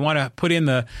money. They want to put in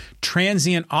the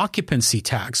transient occupancy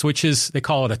tax, which is, they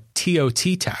call it a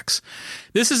TOT tax.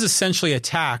 This is essentially a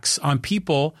tax on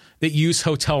people that use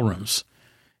hotel rooms.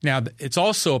 Now, it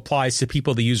also applies to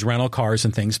people that use rental cars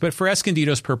and things, but for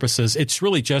Escondido's purposes, it's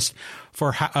really just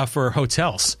for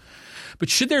hotels. But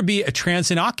should there be a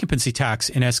transient occupancy tax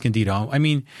in Escondido? I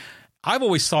mean, I've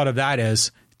always thought of that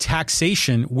as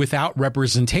taxation without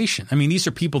representation. I mean, these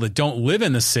are people that don't live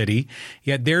in the city,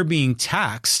 yet they're being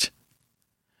taxed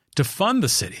to fund the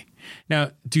city.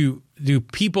 Now, do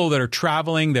people that are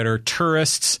traveling, that are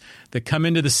tourists, that come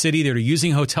into the city, that are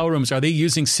using hotel rooms, are they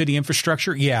using city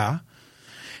infrastructure? Yeah.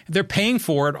 They're paying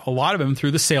for it, a lot of them,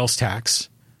 through the sales tax.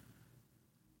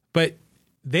 But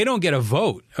they don't get a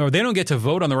vote, or they don't get to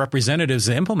vote on the representatives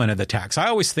that implemented the tax. I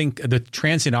always think the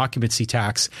transient occupancy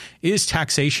tax is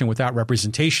taxation without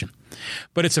representation.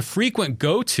 But it's a frequent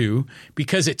go-to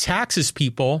because it taxes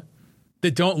people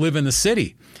that don't live in the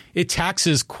city. It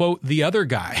taxes, quote, the other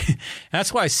guy.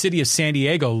 That's why the city of San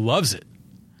Diego loves it.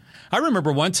 I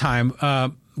remember one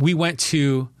time we went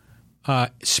to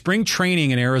spring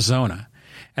training in Arizona,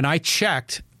 and I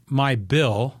checked my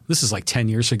bill, this is like 10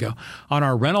 years ago, on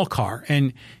our rental car.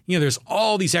 And, there's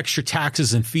all these extra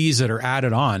taxes and fees that are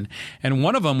added on. And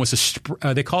one of them was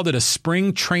they called it a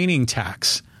spring training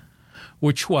tax,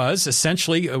 which was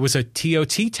essentially, it was a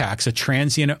TOT tax, a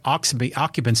transient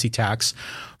occupancy tax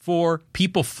for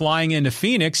people flying into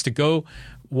Phoenix to go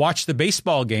watch the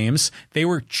baseball games. They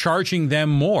were charging them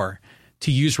more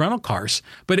to use rental cars.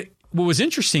 But what was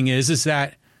interesting is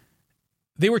that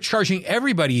they were charging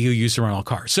everybody who used a rental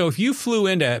car. So if you flew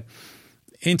into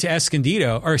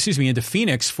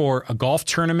Phoenix for a golf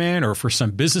tournament or for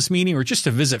some business meeting or just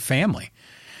to visit family,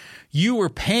 you were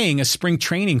paying a spring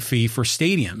training fee for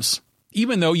stadiums,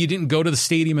 even though you didn't go to the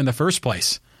stadium in the first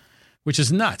place, which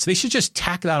is nuts. They should just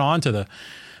tack that on to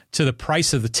the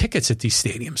price of the tickets at these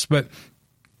stadiums. But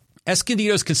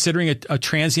Escondido is considering a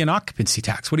transient occupancy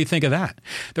tax. What do you think of that?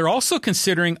 They're also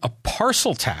considering a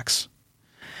parcel tax.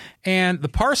 And the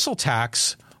parcel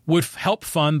tax would help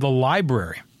fund the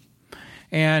library.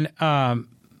 And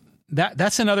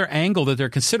that's another angle that they're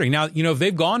considering. Now,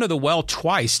 they've gone to the well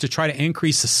twice to try to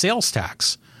increase the sales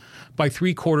tax by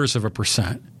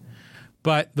 0.75%,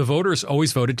 but the voters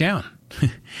always voted down.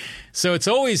 So it's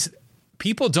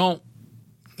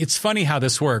funny how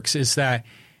this works, is that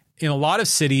in a lot of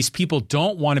cities, people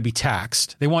don't want to be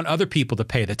taxed. They want other people to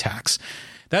pay the tax.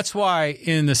 That's why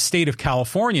in the state of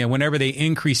California, whenever they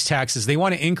increase taxes, they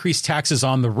want to increase taxes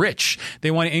on the rich. They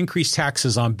want to increase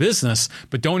taxes on business,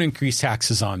 but don't increase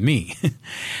taxes on me.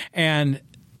 And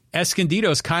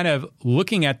Escondido is kind of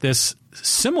looking at this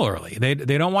similarly. They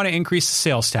don't want to increase the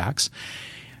sales tax.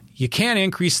 You can't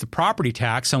increase the property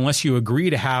tax unless you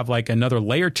agree to have like another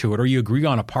layer to it, or you agree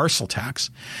on a parcel tax.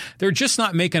 They're just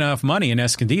not making enough money in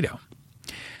Escondido.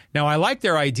 Now, I like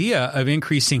their idea of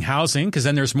increasing housing because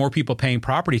then there's more people paying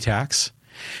property tax.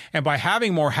 And by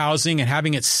having more housing and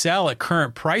having it sell at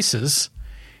current prices,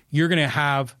 you're going to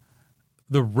have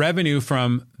the revenue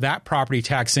from that property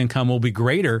tax income will be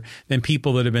greater than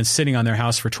people that have been sitting on their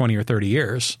house for 20 or 30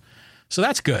 years. So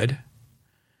that's good.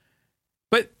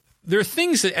 But there are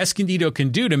things that Escondido can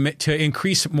do to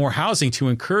increase more housing, to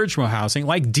encourage more housing,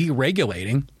 like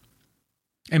deregulating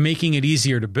and making it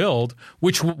easier to build,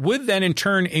 which would then in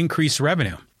turn increase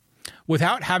revenue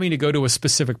without having to go to a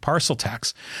specific parcel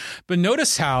tax. But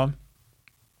notice how,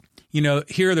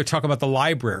 here they're talking about the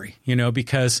library,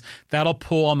 because that'll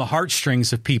pull on the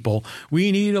heartstrings of people.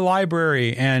 We need a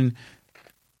library, and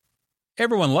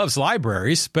everyone loves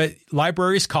libraries, but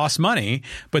libraries cost money,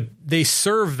 but they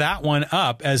serve that one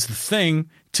up as the thing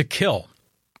to kill.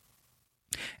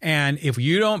 And if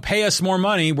you don't pay us more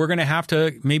money, we're going to have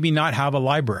to maybe not have a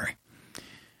library.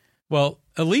 Well,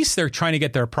 at least they're trying to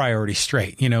get their priorities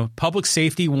straight. Public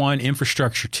safety, 1,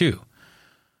 infrastructure, 2.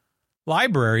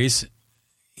 Libraries,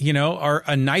 are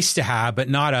a nice to have, but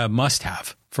not a must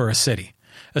have for a city,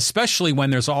 especially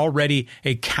when there's already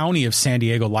a County of San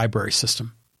Diego library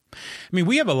system. I mean,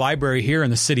 we have a library here in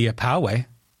the city of Poway.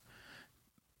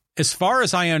 As far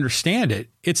as I understand it,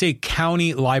 it's a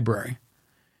county library.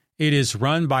 It is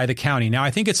run by the county. Now,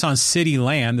 I think it's on city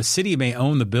land. The city may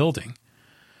own the building,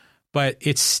 but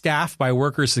it's staffed by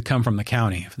workers that come from the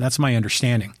county. That's my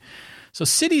understanding. So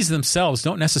cities themselves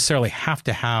don't necessarily have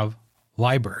to have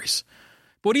libraries.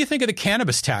 But what do you think of the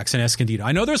cannabis tax in Escondido?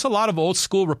 I know there's a lot of old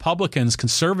school Republicans,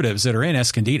 conservatives that are in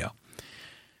Escondido.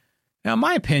 Now, in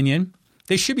my opinion,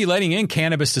 they should be letting in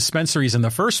cannabis dispensaries in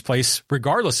the first place,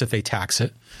 regardless if they tax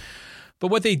it. But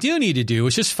what they do need to do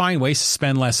is just find ways to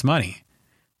spend less money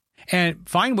and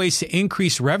find ways to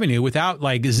increase revenue without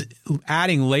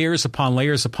adding layers upon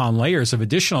layers upon layers of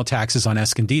additional taxes on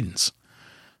Escondidans.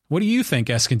 What do you think,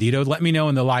 Escondido? Let me know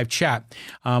in the live chat.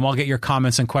 I'll get your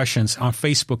comments and questions on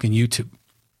Facebook and YouTube.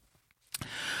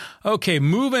 Okay,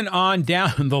 moving on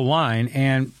down the line,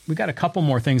 and we got a couple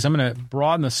more things. I'm going to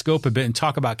broaden the scope a bit and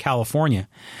talk about California.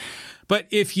 But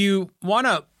if you want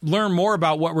to learn more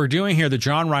about what we're doing here, the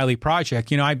John Riley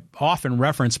Project, I often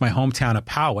reference my hometown of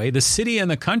Poway, the city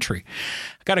and the country.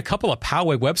 I've got a couple of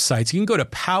Poway websites. You can go to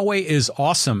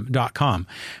powayisawesome.com.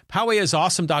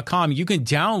 Powayisawesome.com. You can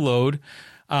download,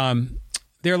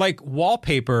 they're like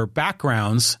wallpaper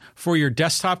backgrounds for your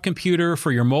desktop computer,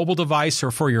 for your mobile device,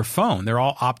 or for your phone. They're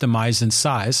all optimized in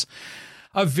size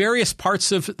of various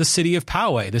parts of the city of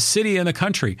Poway, the city and the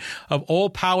country, of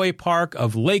Old Poway Park,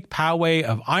 of Lake Poway,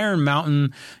 of Iron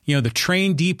Mountain, the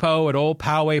train depot at Old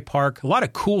Poway Park. A lot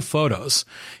of cool photos.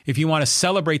 If you want to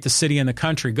celebrate the city and the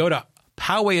country, go to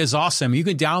Poway is Awesome. You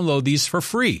can download these for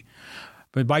free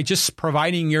But by just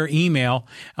providing your email,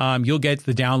 you'll get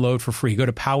the download for free. Go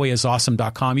to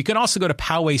PowayIsAwesome.com. You can also go to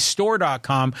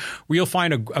PowayStore.com, where you'll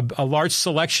find a large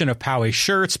selection of Poway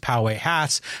shirts, Poway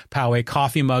hats, Poway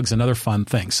coffee mugs, and other fun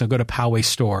things. So go to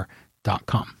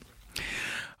PowayStore.com.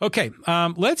 Okay,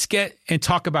 let's get and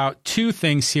talk about two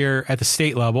things here at the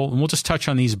state level, and we'll just touch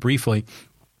on these briefly.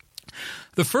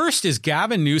 The first is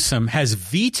Gavin Newsom has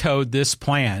vetoed this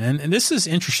plan, and this is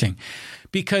interesting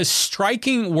because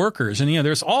striking workers, and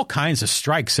there's all kinds of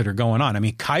strikes that are going on. I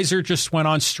mean, Kaiser just went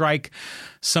on strike.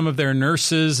 Some of their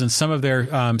nurses and some of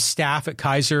their staff at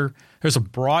Kaiser. There's a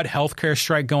broad healthcare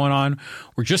strike going on.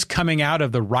 We're just coming out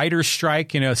of the writers'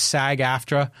 strike,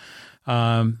 SAG-AFTRA.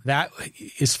 That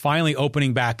is finally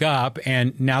opening back up,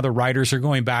 and now the writers are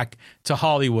going back to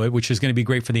Hollywood, which is going to be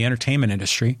great for the entertainment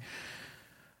industry.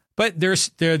 But the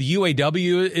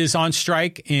UAW is on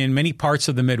strike in many parts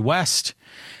of the Midwest.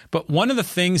 But one of the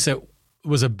things that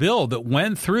was a bill that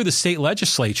went through the state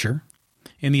legislature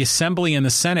in the Assembly and the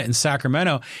Senate in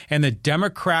Sacramento, and the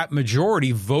Democrat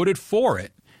majority voted for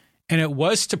it, and it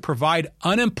was to provide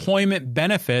unemployment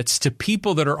benefits to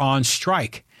people that are on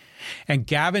strike. And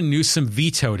Gavin Newsom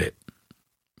vetoed it.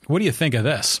 What do you think of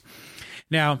this?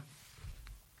 Now,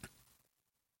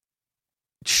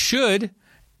 should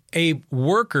a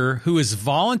worker who is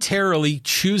voluntarily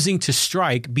choosing to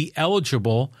strike be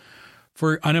eligible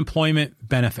for unemployment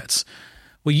benefits?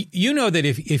 Well, you know that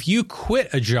if you quit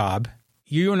a job,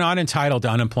 you're not entitled to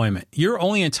unemployment. You're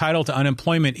only entitled to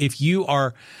unemployment if you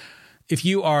are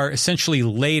essentially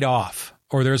laid off,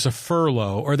 or there's a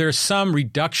furlough, or there's some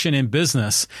reduction in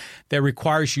business that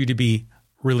requires you to be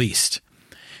released.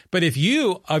 But if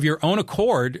you, of your own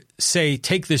accord, say,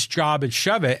 take this job and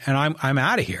shove it, and I'm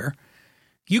out of here,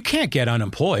 you can't get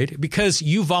unemployed because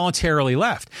you voluntarily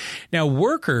left. Now,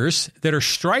 workers that are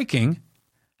striking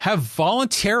have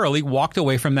voluntarily walked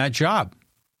away from that job.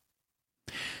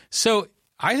 So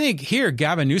I think here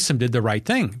Gavin Newsom did the right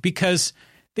thing, because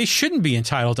they shouldn't be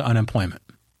entitled to unemployment,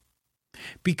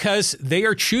 because they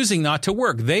are choosing not to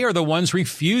work. They are the ones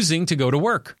refusing to go to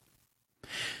work.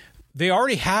 They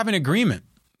already have an agreement.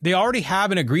 They already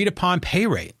have an agreed upon pay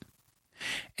rate.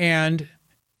 And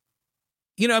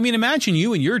imagine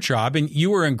you in your job and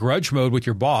you were in grudge mode with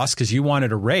your boss because you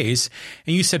wanted a raise,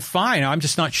 and you said, fine, I'm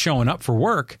just not showing up for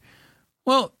work.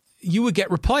 Well, you would get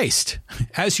replaced,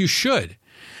 as you should.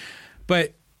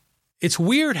 But it's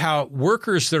weird how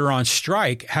workers that are on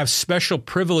strike have special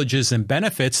privileges and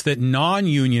benefits that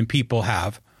non-union people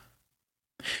have.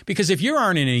 Because if you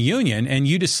aren't in a union and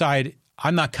you decide,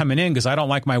 I'm not coming in because I don't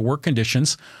like my work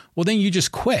conditions, well, then you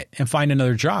just quit and find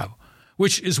another job,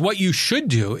 which is what you should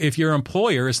do if your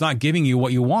employer is not giving you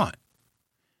what you want.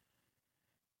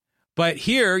 But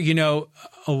here,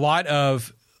 a lot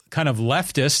of kind of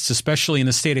leftists, especially in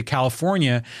the state of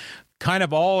California, kind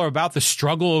of all are about the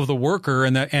struggle of the worker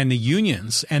and the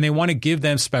unions, and they want to give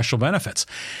them special benefits.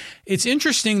 It's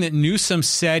interesting that Newsom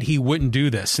said he wouldn't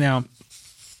do this. Now,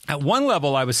 at one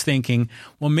level, I was thinking,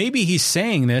 well, maybe he's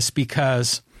saying this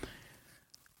because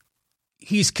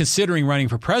he's considering running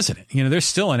for president. There's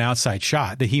still an outside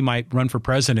shot that he might run for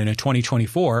president in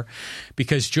 2024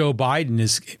 because Joe Biden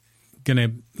is going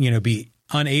to, be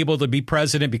unable to be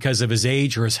president because of his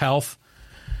age or his health.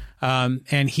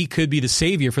 And he could be the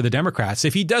savior for the Democrats.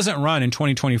 If he doesn't run in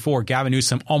 2024, Gavin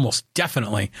Newsom almost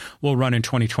definitely will run in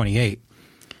 2028.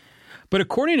 But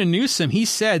according to Newsom, he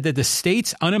said that the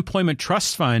state's unemployment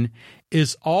trust fund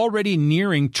is already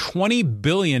nearing $20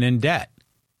 billion in debt.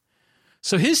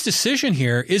 So his decision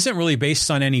here isn't really based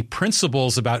on any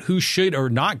principles about who should or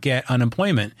not get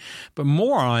unemployment, but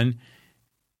more on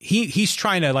he's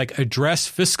trying to address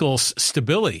fiscal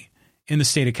stability in the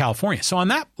state of California. So on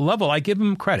that level, I give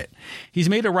him credit. He's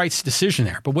made a right decision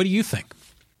there. But what do you think?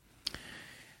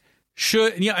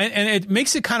 And it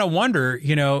makes it kind of wonder,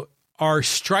 are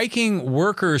striking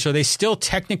workers, are they still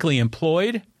technically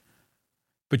employed,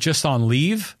 but just on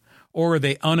leave, or are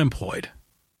they unemployed?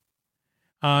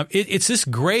 It's this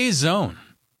gray zone.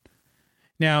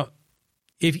 Now,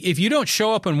 if you don't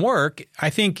show up and work, I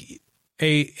think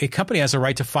a company has a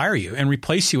right to fire you and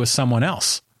replace you with someone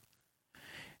else.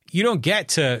 You don't get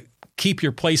to keep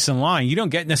your place in line. You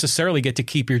don't necessarily get to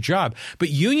keep your job. But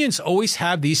unions always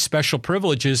have these special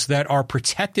privileges that are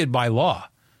protected by law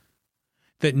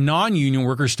that non-union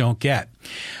workers don't get.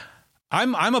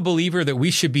 I'm a believer that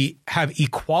we should have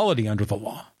equality under the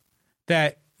law,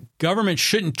 that government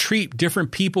shouldn't treat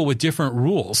different people with different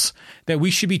rules, that we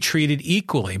should be treated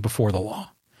equally before the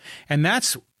law. And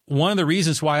that's one of the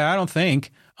reasons why I don't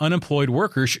think unemployed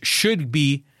workers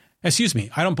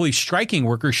I don't believe striking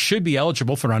workers should be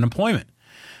eligible for unemployment.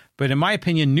 But in my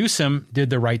opinion, Newsom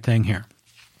did the right thing here.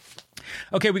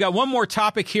 Okay, we got one more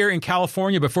topic here in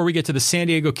California before we get to the San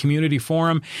Diego Community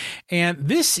Forum. And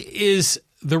this is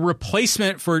the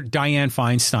replacement for Dianne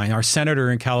Feinstein, our senator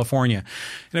in California.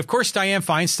 And of course, Dianne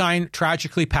Feinstein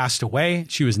tragically passed away.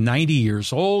 She was 90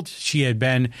 years old. She had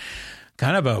been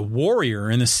kind of a warrior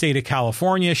in the state of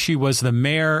California. She was the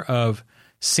mayor of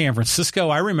San Francisco.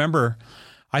 I remember,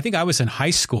 I think I was in high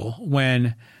school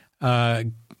when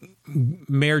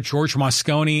Mayor George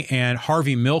Moscone and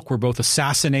Harvey Milk were both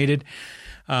assassinated.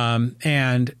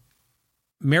 And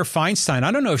Mayor Feinstein,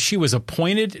 I don't know if she was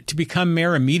appointed to become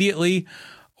mayor immediately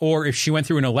or if she went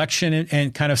through an election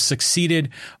and kind of succeeded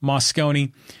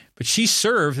Moscone. But she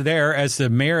served there as the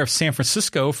mayor of San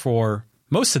Francisco for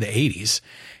most of the 80s.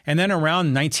 And then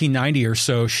around 1990 or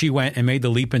so, she went and made the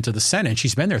leap into the Senate.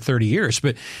 She's been there 30 years.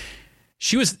 But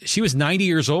she was 90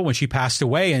 years old when she passed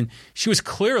away, and she was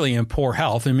clearly in poor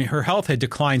health. I mean, her health had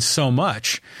declined so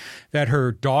much that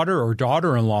her daughter or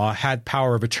daughter-in-law had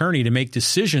power of attorney to make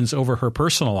decisions over her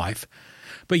personal life.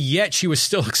 But yet she was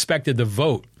still expected to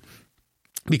vote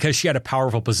because she had a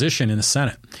powerful position in the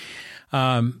Senate.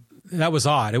 That was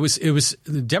odd. It was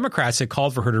the Democrats had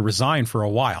called for her to resign for a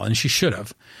while, and she should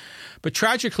have. But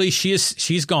tragically,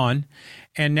 she's gone.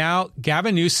 And now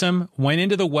Gavin Newsom went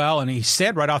into the well and he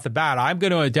said right off the bat, I'm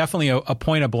going to definitely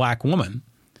appoint a black woman.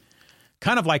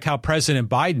 Kind of like how President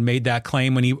Biden made that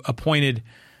claim when he appointed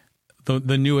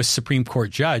the newest Supreme Court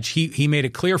judge. He made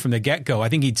it clear from the get-go. I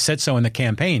think he'd said so in the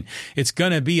campaign. It's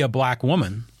going to be a black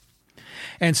woman.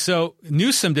 And so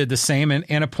Newsom did the same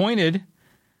and appointed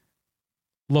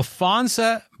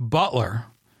LaFonza Butler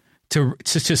to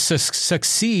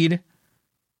succeed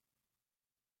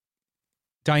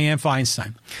Dianne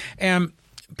Feinstein. And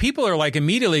people are like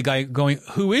immediately going,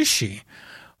 who is she?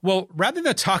 Well, rather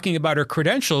than talking about her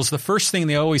credentials, the first thing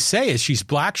they always say is she's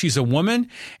black, she's a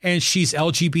woman, and she's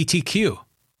LGBTQ.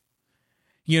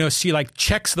 You know, she like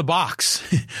checks the box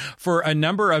for a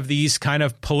number of these kind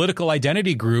of political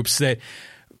identity groups that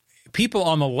people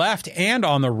on the left and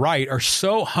on the right are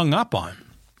so hung up on.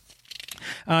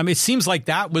 It seems like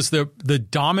that was the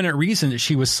dominant reason that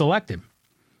she was selected.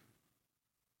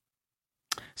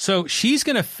 So she's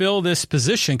going to fill this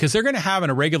position because they're going to have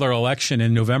an irregular election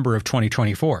in November of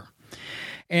 2024.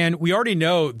 And we already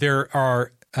know there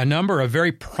are a number of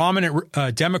very prominent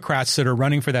Democrats that are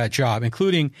running for that job,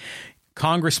 including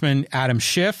Congressman Adam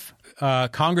Schiff,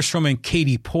 Congresswoman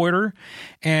Katie Porter,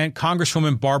 and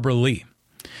Congresswoman Barbara Lee.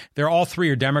 They're all three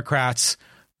are Democrats.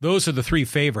 Those are the three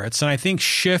favorites. And I think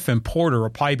Schiff and Porter will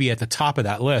probably be at the top of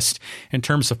that list in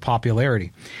terms of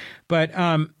popularity. But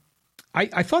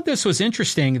I thought this was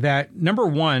interesting that, number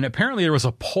one, apparently there was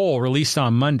a poll released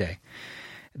on Monday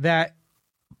that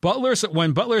before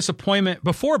Butler's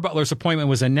appointment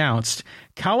was announced,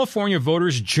 California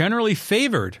voters generally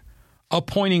favored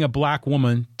appointing a black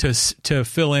woman to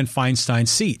fill in Feinstein's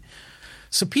seat.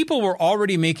 So people were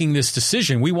already making this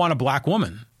decision. We want a black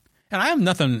woman. And I don't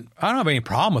have any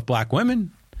problem with black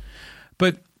women.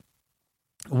 But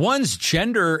one's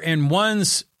gender and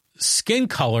one's skin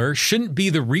color shouldn't be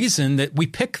the reason that we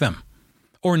pick them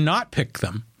or not pick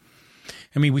them.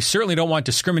 I mean, we certainly don't want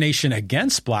discrimination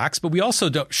against blacks, but we also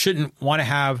shouldn't want to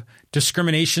have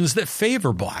discriminations that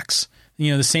favor blacks.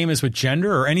 You know, the same as with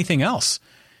gender or anything else.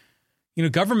 You know,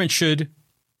 government should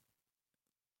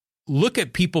look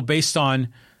at people based on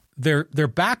their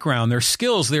background, their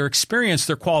skills, their experience,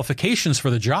 their qualifications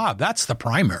for the job. That's the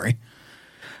primary.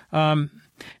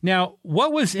 Now,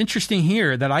 what was interesting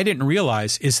here that I didn't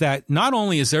realize is that not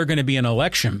only is there going to be an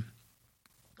election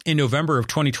in November of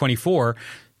 2024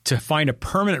 to find a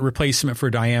permanent replacement for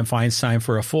Dianne Feinstein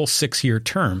for a full 6-year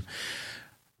term,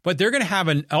 but they're going to have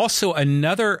also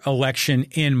another election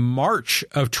in March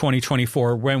of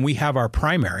 2024 when we have our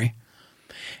primary.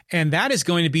 And that is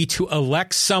going to be to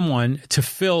elect someone to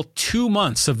fill 2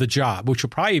 months of the job, which will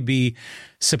probably be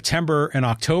September and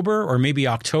October, or maybe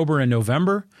October and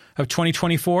November of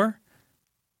 2024.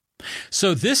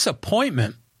 So this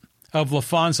appointment of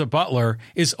LaFonza Butler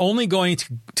is only going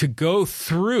to go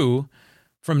through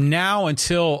from now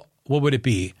until, what would it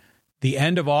be, the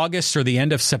end of August or the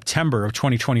end of September of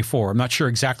 2024. I'm not sure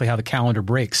exactly how the calendar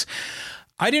breaks.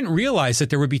 I didn't realize that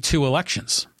there would be 2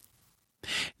 elections.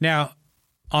 Now,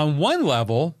 on one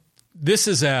level, this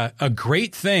is a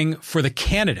great thing for the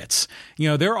candidates. You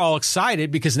know, they're all excited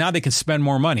because now they can spend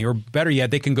more money, or better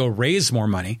yet, they can go raise more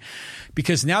money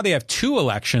because now they have 2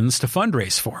 elections to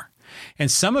fundraise for.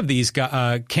 And some of these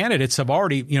candidates have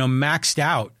already, maxed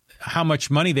out how much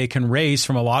money they can raise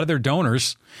from a lot of their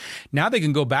donors. Now they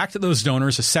can go back to those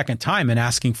donors a second time and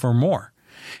asking for more.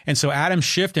 And so Adam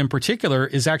Schiff in particular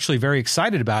is actually very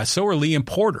excited about it. So are Lee and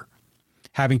Porter.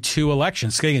 having 2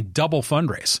 elections, getting a double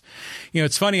fundraise.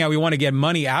 It's funny how we want to get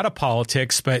money out of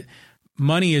politics, but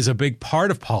money is a big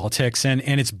part of politics, and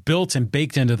it's built and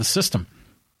baked into the system.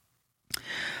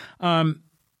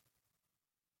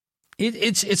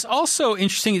 It's also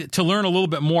interesting to learn a little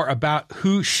bit more about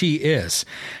who she is.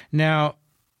 Now,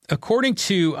 according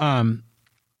to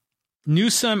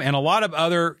Newsom and a lot of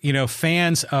other,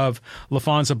 fans of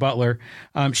LaFonza Butler,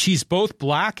 she's both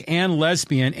black and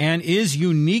lesbian and is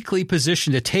uniquely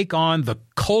positioned to take on the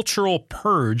cultural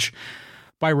purge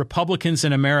by Republicans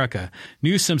in America.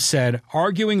 Newsom said,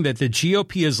 arguing that the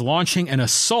GOP is launching an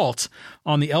assault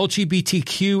on the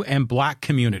LGBTQ and black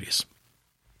communities.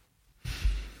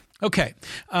 Okay.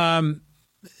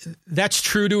 That's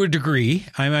true to a degree.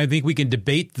 I think we can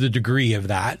debate the degree of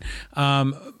that.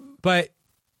 But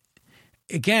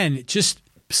again, just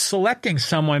selecting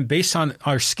someone based on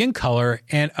our skin color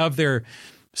and of their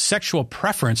sexual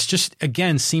preference just,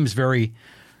 again, seems very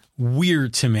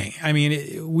weird to me. I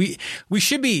mean, we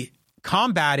should be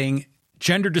combating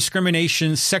gender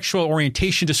discrimination, sexual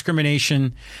orientation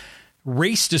discrimination,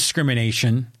 race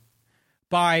discrimination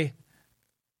by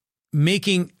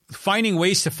finding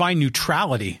ways to find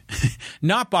neutrality,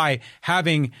 not by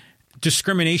having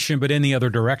discrimination, but in the other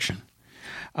direction.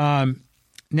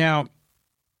 Now,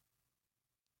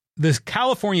 the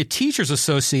California Teachers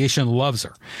Association loves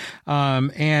her.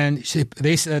 And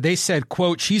they said,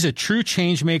 quote, she's a true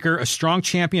change maker, a strong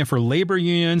champion for labor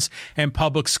unions and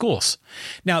public schools.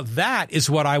 Now, that is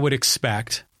what I would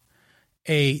expect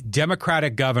a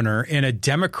Democratic governor in a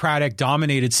Democratic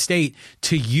dominated state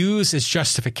to use as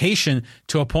justification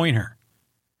to appoint her.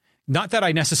 Not that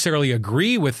I necessarily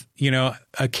agree with,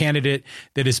 a candidate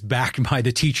that is backed by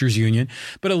the teachers union,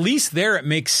 but at least there it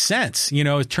makes sense,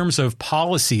 in terms of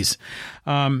policies.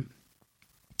 But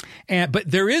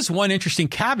there is one interesting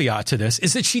caveat to this,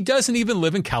 is that she doesn't even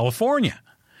live in California.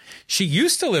 She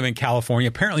used to live in California.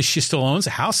 Apparently, she still owns a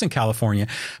house in California,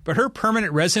 but her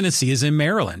permanent residency is in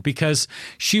Maryland because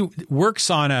she works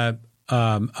on a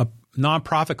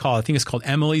nonprofit called, I think it's called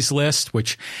Emily's List,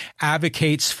 which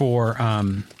advocates for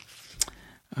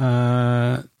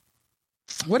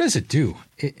what does it do?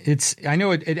 I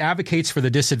know it advocates for the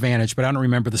disadvantaged, but I don't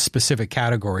remember the specific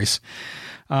categories.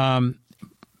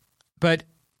 But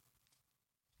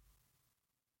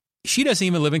she doesn't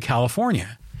even live in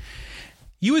California.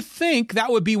 You would think that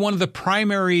would be one of the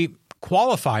primary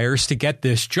qualifiers to get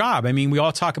this job. I mean, we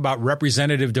all talk about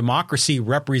representative democracy,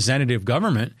 representative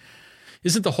government.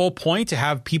 Isn't the whole point to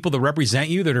have people that represent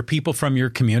you that are people from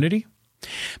your community?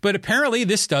 But apparently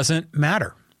this doesn't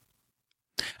matter.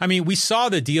 I mean, we saw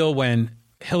the deal when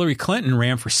Hillary Clinton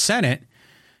ran for Senate.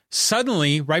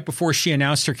 Suddenly, right before she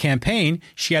announced her campaign,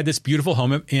 she had this beautiful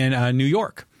home in New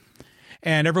York.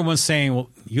 And everyone's saying,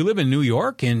 well, you live in New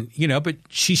York and, but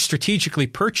she strategically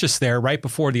purchased there right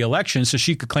before the election so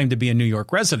she could claim to be a New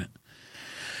York resident.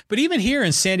 But even here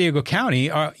in San Diego County,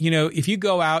 if you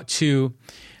go out to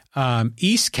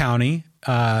East County,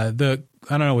 I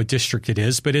don't know what district it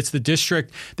is, but it's the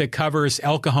district that covers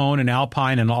El Cajon and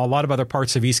Alpine and a lot of other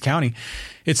parts of East County.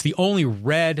 It's the only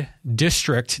red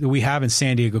district that we have in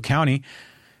San Diego County.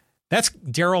 That's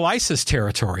Darrell Issa's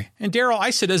territory. And Darrell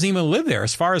Issa doesn't even live there.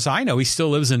 As far as I know, he still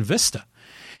lives in Vista.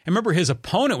 And remember, his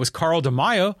opponent was Carl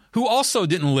DeMaio, who also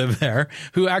didn't live there,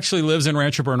 who actually lives in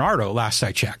Rancho Bernardo, last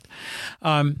I checked.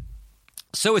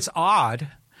 So it's odd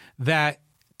that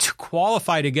to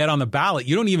qualify to get on the ballot,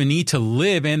 you don't even need to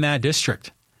live in that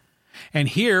district. And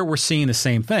here we're seeing the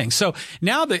same thing. So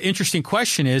now the interesting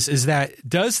question is that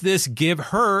does this give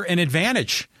her an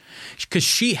advantage? Because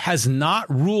she has not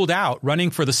ruled out running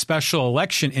for the special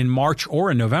election in March or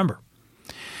in November.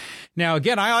 Now,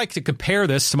 again, I like to compare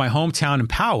this to my hometown in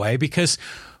Poway because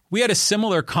we had a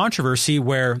similar controversy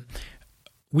where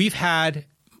we've had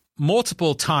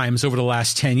multiple times over the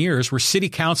last 10 years where city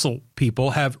council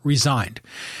people have resigned.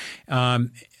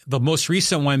 The most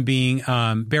recent one being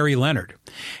Barry Leonard.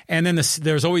 And then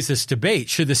there's always this debate.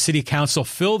 Should the city council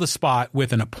fill the spot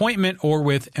with an appointment or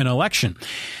with an election?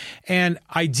 And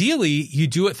ideally, you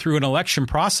do it through an election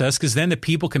process because then the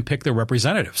people can pick their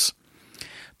representatives.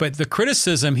 But the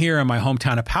criticism here in my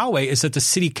hometown of Poway is that the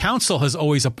city council has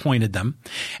always appointed them,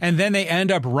 and then they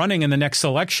end up running in the next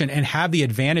election and have the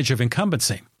advantage of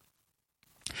incumbency.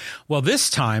 Well, this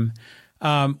time,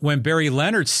 when Barry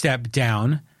Leonard stepped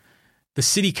down, the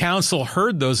city council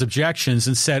heard those objections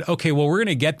and said, okay, well, we're going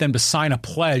to get them to sign a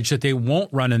pledge that they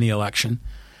won't run in the election.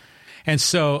 And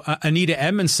so Anita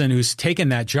Edmondson, who's taken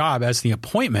that job as the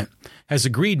appointment, has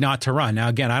agreed not to run. Now,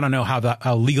 again, I don't know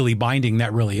how legally binding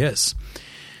that really is.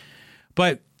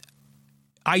 But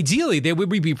ideally, they would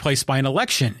be replaced by an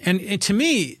election. And to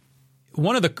me,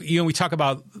 one of the, we talk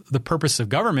about the purpose of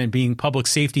government being public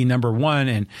safety, number one,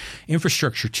 and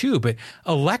infrastructure two, but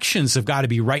elections have got to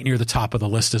be right near the top of the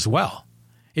list as well,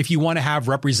 if you want to have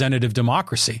representative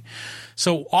democracy.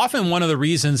 So often one of the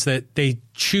reasons that they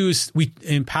choose,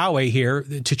 in Poway here,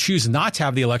 to choose not to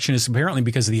have the election is apparently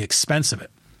because of the expense of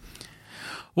it.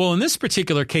 Well, in this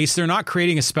particular case, they're not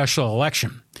creating a special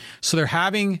election. So they're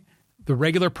having the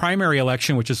regular primary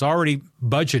election, which is already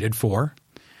budgeted for.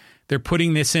 They're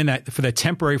putting this in for the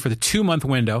 2-month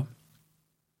window.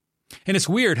 And it's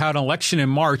weird how an election in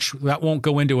March, that won't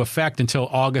go into effect until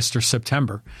August or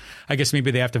September. I guess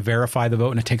maybe they have to verify the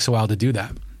vote, and it takes a while to do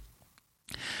that.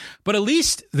 But at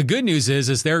least the good news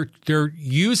is they're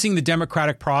using the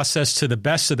democratic process to the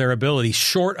best of their ability,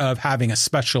 short of having a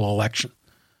special election.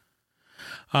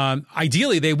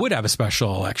 Ideally, they would have a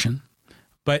special election,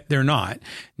 but they're not.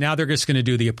 Now they're just going to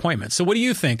do the appointment. So what do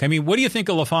you think? I mean, what do you think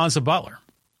of LaFonza Butler?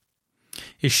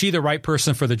 Is she the right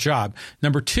person for the job?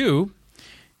 Number two,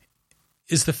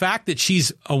 is the fact that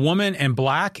she's a woman and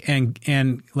black and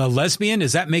a lesbian,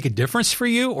 does that make a difference for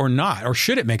you or not? Or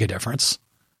should it make a difference?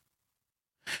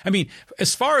 I mean,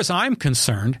 as far as I'm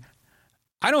concerned,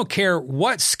 I don't care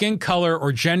what skin color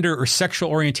or gender or sexual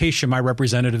orientation my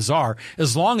representatives are,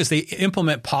 as long as they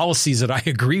implement policies that I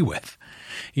agree with.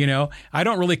 I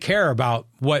don't really care about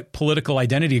what political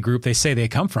identity group they say they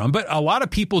come from, but a lot of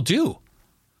people do.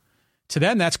 To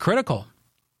them, that's critical.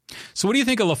 So what do you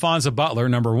think of LaFonza Butler,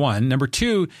 number one? Number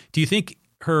two, do you think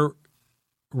her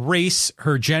race,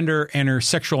 her gender, and her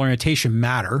sexual orientation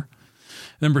matter?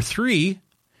 Number three,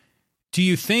 do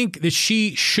you think that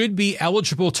she should be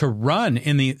eligible to run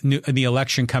in the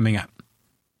election coming up?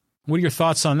 What are your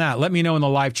thoughts on that? Let me know in the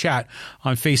live chat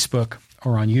on Facebook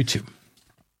or on YouTube.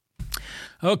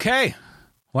 Okay.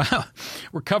 Wow.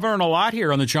 We're covering a lot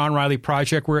here on the John Riley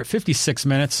Project. We're at 56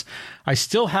 minutes. I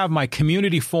still have my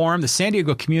community forum, the San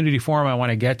Diego community forum I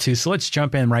want to get to. So let's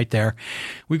jump in right there.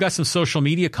 We've got some social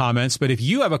media comments, but if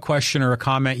you have a question or a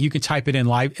comment, you can type it in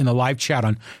the live chat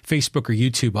on Facebook or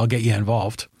YouTube. I'll get you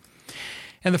involved.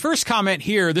 And the first comment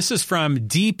here, this is from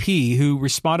DP, who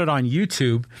responded on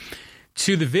YouTube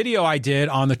to the video I did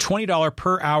on the $20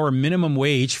 per hour minimum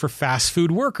wage for fast food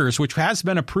workers, which has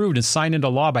been approved and signed into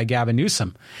law by Gavin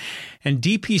Newsom. And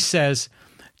DP says,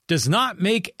 does not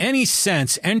make any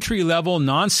sense. Entry-level,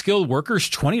 non-skilled workers,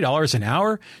 $20 an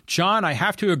hour? John, I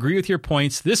have to agree with your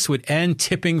points. This would end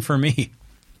tipping for me.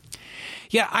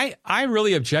 Yeah, I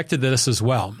really objected to this as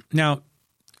well. Now,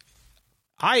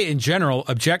 I, in general,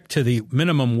 object to the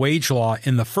minimum wage law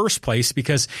in the first place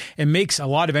because it makes a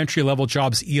lot of entry-level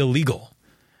jobs illegal.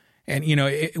 And,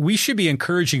 we should be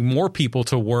encouraging more people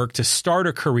to work, to start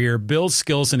a career, build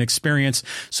skills and experience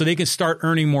so they can start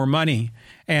earning more money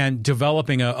and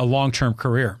developing a long-term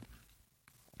career.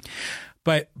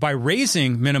 But by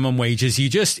raising minimum wages, you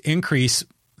just increase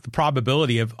the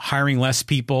probability of hiring less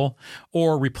people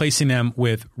or replacing them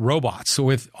with robots or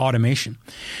with automation.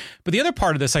 But the other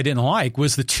part of this I didn't like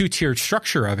was the two-tiered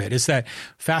structure of it, is that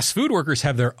fast food workers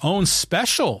have their own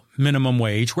special minimum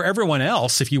wage where everyone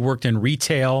else, if you worked in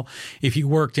retail, if you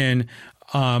worked in,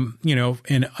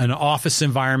 in an office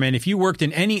environment, if you worked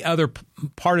in any other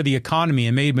part of the economy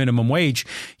and made minimum wage,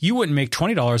 you wouldn't make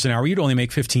 $20 an hour. You'd only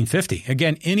make $15.50.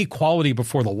 Again, inequality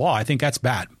before the law. I think that's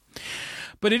bad.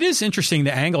 But it is interesting,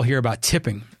 the angle here about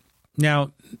tipping.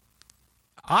 Now,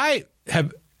 I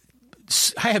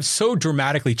have so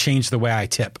dramatically changed the way I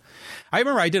tip. I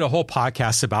remember I did a whole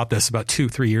podcast about this about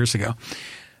 2-3 years ago.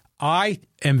 I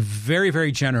am very,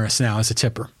 very generous now as a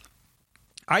tipper.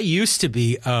 I used to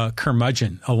be a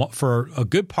curmudgeon for a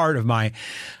good part of my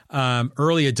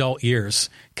early adult years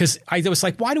because I was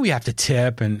like, why do we have to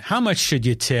tip? And how much should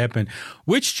you tip? And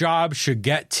which job should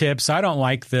get tips? I don't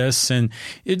like this. And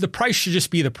the price should just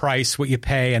be the price, what you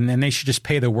pay. And then they should just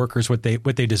pay the workers what they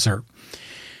deserve.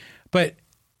 But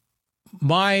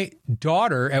my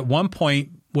daughter at one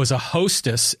point was a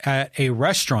hostess at a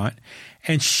restaurant,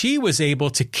 and she was able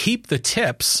to keep the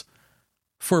tips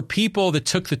for people that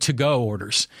took the to-go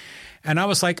orders. And I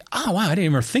was like, oh, wow, I didn't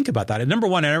even think about that. And number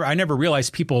one, I never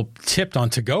realized people tipped on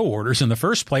to-go orders in the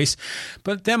first place.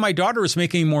 But then my daughter was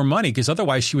making more money because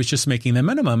otherwise she was just making the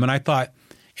minimum. And I thought,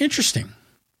 interesting.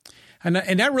 And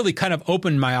that really kind of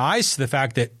opened my eyes to the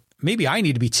fact that maybe I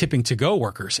need to be tipping to-go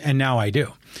workers. And now I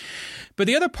do. But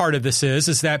the other part of this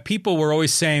is that people were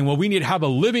always saying, well, we need to have a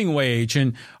living wage,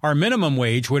 and our minimum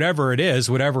wage, whatever it is,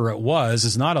 whatever it was,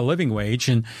 is not a living wage.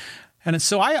 And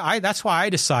so I that's why I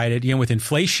decided, with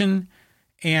inflation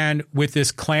and with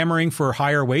this clamoring for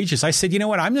higher wages, I said, you know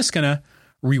what, I'm just going to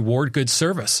reward good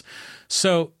service.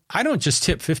 So I don't just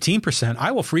tip 15%.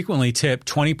 I will frequently tip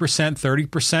 20%,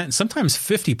 30%, and sometimes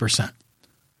 50%.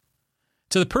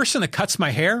 To the person that cuts my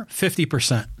hair,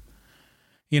 50%.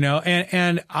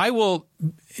 And I will,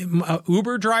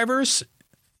 Uber drivers,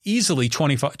 easily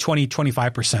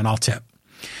 25% I'll tip.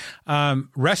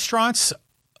 Restaurants,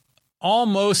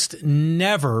 almost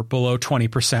never below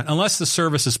 20% unless the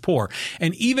service is poor.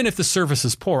 And even if the service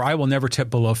is poor, I will never tip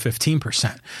below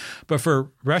 15%. But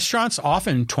for restaurants,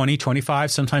 often 20,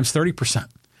 25, sometimes 30%.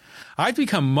 I've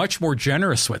become much more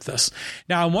generous with this.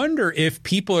 Now, I wonder if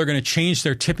people are going to change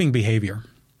their tipping behavior.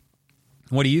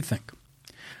 What do you think?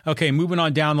 Okay, moving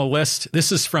on down the list.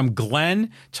 This is from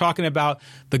Glenn talking about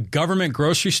the government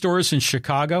grocery stores in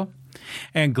Chicago.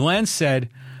 And Glenn said,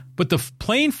 but the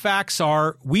plain facts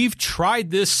are we've tried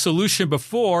this solution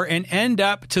before and end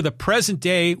up to the present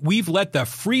day. We've let the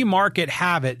free market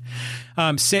have it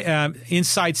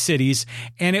inside cities.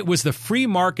 And it was the free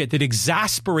market that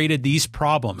exasperated these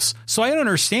problems. So I don't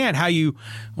understand how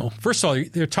first of all,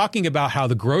 they're talking about how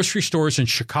the grocery stores in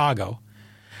Chicago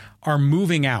are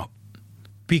moving out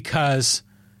because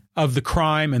of the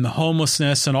crime and the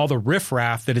homelessness and all the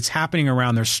riffraff that it's happening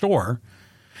around their store.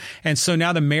 And so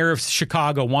now the mayor of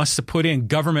Chicago wants to put in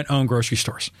government-owned grocery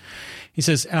stores. He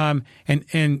says,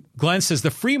 and Glenn says,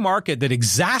 the free market that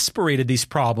exasperated these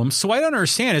problems. So what I don't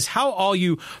understand is how all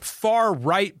you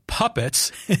far-right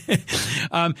puppets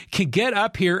can get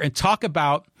up here and talk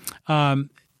about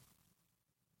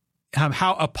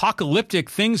how apocalyptic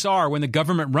things are when the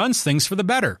government runs things for the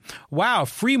better. Wow,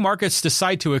 free markets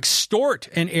decide to extort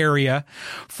an area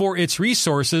for its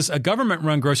resources. A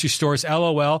government-run grocery stores,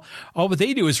 LOL, all what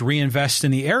they do is reinvest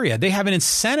in the area. They have an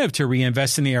incentive to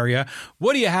reinvest in the area.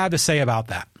 What do you have to say about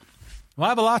that? Well, I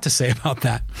have a lot to say about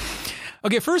that.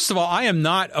 Okay, first of all, I am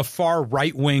not a far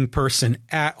right-wing person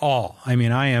at all. I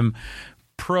mean, I am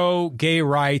pro-gay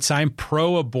rights. I'm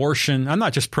pro-abortion. I'm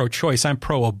not just pro-choice. I'm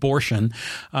pro-abortion.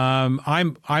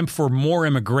 I'm for more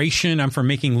immigration. I'm for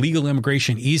making legal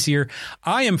immigration easier.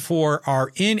 I am for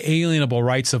our inalienable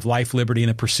rights of life, liberty, and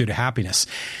the pursuit of happiness.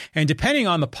 And depending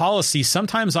on the policy,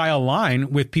 sometimes I align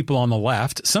with people on the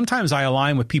left. Sometimes I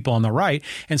align with people on the right.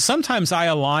 And sometimes I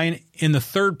align in the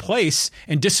third place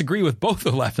and disagree with both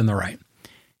the left and the right.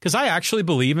 Because I actually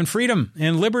believe in freedom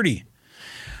and liberty.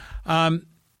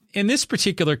 In this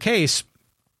particular case,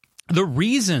 the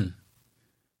reason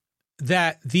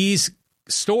that these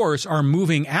stores are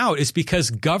moving out is because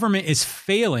government is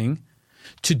failing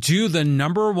to do the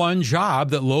number one job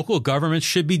that local governments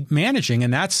should be managing,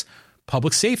 and that's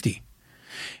public safety.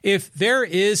 If there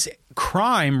is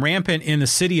crime rampant in the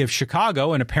city of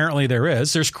Chicago, and apparently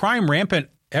there's crime rampant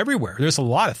everywhere. There's a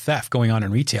lot of theft going on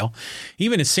in retail.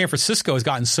 Even in San Francisco has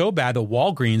gotten so bad that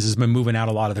Walgreens has been moving out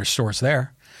a lot of their stores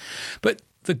there. But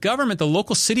the government, the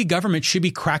local city government, should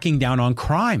be cracking down on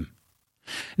crime.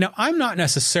 Now, I'm not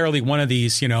necessarily one of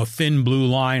these, thin blue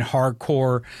line,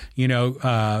 hardcore,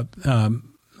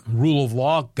 rule of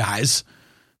law guys,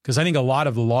 because I think a lot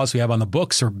of the laws we have on the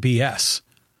books are BS.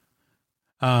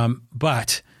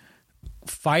 But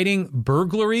fighting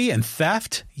burglary and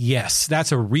theft, yes,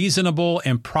 that's a reasonable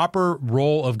and proper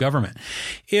role of government.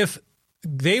 If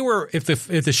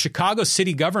the Chicago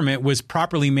city government was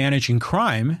properly managing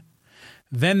crime,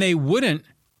 then they wouldn't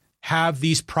have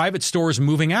these private stores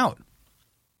moving out.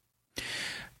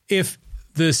 If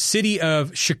the city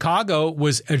of Chicago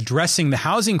was addressing the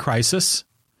housing crisis,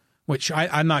 which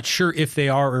I'm not sure if they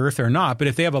are or if they're not, but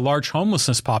if they have a large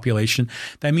homelessness population,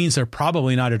 that means they're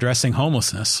probably not addressing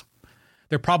homelessness.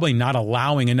 They're probably not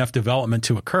allowing enough development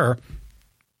to occur.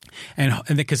 And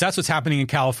because that's what's happening in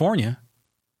California.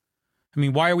 I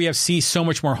mean, why do we see so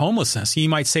much more homelessness? You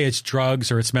might say it's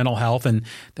drugs or it's mental health, and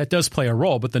that does play a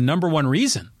role. But the number one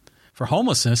reason for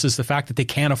homelessness is the fact that they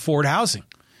can't afford housing.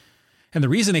 And the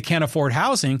reason they can't afford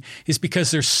housing is because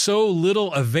there's so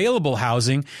little available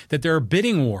housing that there are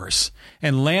bidding wars,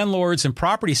 and landlords and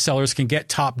property sellers can get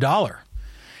top dollar.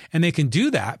 And they can do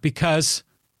that because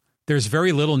there's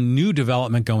very little new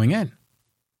development going in.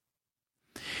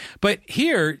 But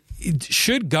here,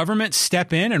 should government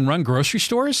step in and run grocery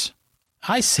stores?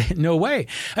 I say no way.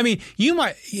 I mean,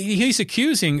 he's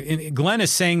accusing, Glenn is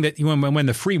saying that when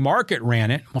the free market ran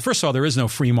it, well, first of all, there is no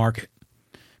free market,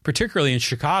 particularly in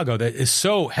Chicago, that is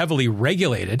so heavily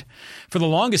regulated. For the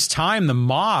longest time, the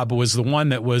mob was the one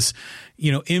that was,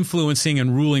 influencing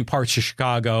and ruling parts of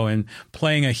Chicago and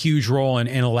playing a huge role in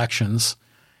elections.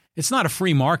 It's not a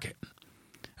free market.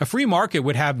 A free market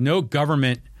would have no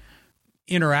government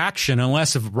interaction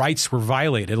unless if rights were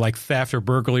violated, like theft or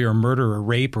burglary or murder or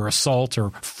rape or assault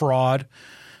or fraud.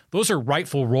 Those are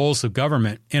rightful roles of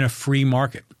government in a free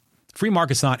market. Free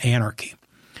market's not anarchy.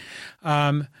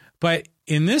 But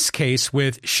in this case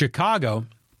with Chicago,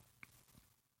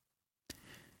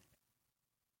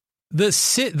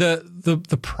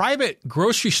 the private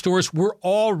grocery stores were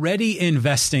already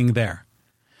investing there.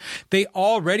 They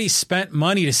already spent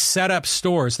money to set up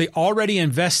stores. They already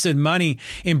invested money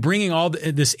in bringing all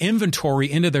this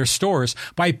inventory into their stores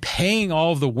by paying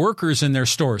all of the workers in their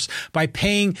stores, by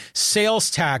paying sales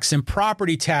tax and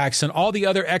property tax and all the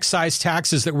other excise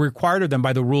taxes that were required of them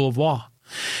by the rule of law.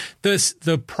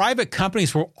 The private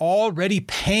companies were already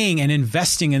paying and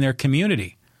investing in their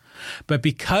community. But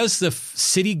because the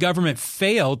city government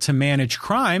failed to manage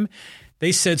crime,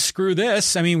 they said, screw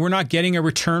this. I mean, we're not getting a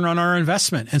return on our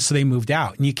investment. And so they moved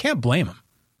out, and you can't blame them.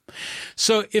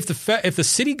 So if the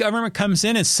city government comes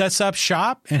in and sets up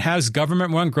shop and has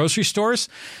government run grocery stores,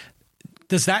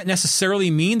 does that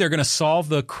necessarily mean they're going to solve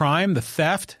the crime, the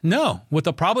theft? No. What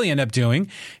they'll probably end up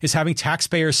doing is having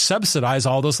taxpayers subsidize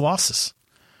all those losses.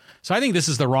 So I think this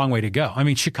is the wrong way to go. I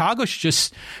mean,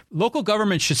 local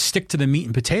government should stick to the meat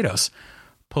and potatoes.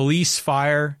 Police,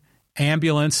 fire,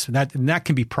 ambulance, that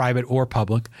can be private or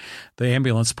public, the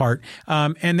ambulance part.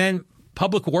 And then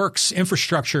public works,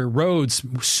 infrastructure, roads,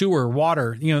 sewer,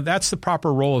 water, that's the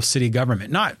proper role of city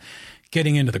government, not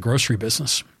getting into the grocery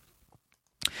business.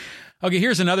 Okay,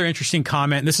 here's another interesting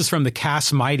comment. This is from the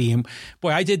Cass Mighty. And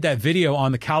boy, I did that video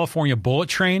on the California bullet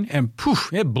train, and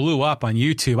poof, it blew up on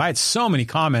YouTube. I had so many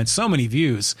comments, so many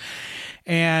views.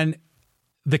 And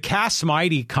the Cass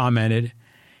Mighty commented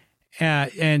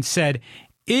and said,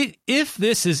 if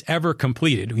this is ever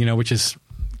completed, which is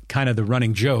kind of the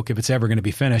running joke, if it's ever going to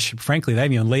be finished, frankly, they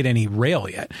haven't even laid any rail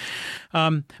yet.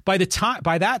 By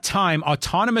that time,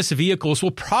 autonomous vehicles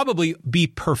will probably be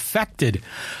perfected.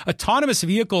 Autonomous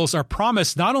vehicles are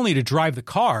promised not only to drive the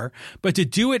car, but to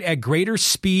do it at greater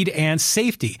speed and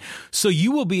safety. So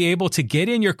you will be able to get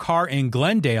in your car in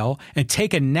Glendale and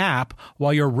take a nap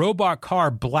while your robot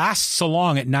car blasts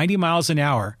along at 90 miles an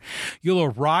hour. You'll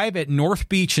arrive at North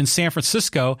Beach in San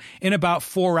Francisco in about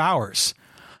 4 hours.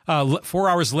 4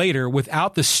 hours later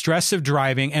without the stress of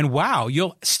driving, and wow,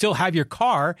 you'll still have your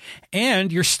car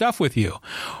and your stuff with you.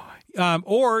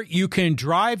 Or you can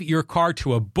drive your car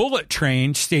to a bullet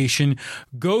train station,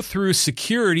 go through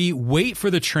security, wait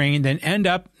for the train, then end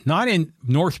up not in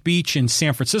North Beach in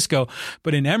San Francisco,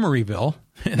 but in Emeryville.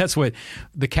 That's what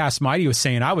the Cass Mighty was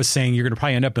saying. I was saying you're going to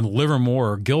probably end up in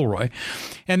Livermore or Gilroy.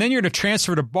 And then you're going to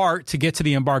transfer to BART to get to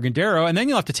the Embarcadero. And then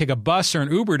you'll have to take a bus or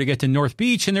an Uber to get to North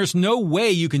Beach. And there's no way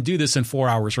you can do this in 4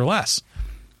 hours or less.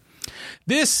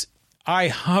 This I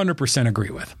 100%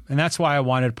 agree with. And that's why I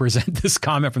wanted to present this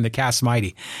comment from the Cass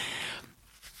Mighty.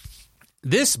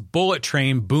 This bullet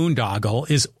train boondoggle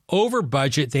is over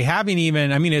budget. They haven't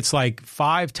even, it's like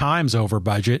 5 times over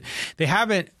budget. They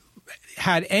haven't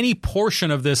had any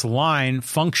portion of this line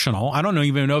functional. I don't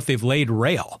even know if they've laid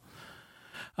rail.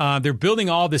 They're building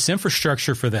all this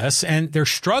infrastructure for this, and they're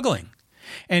struggling.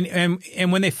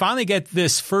 And when they finally get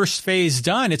this first phase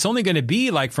done, it's only going to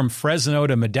be like from Fresno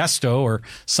to Modesto or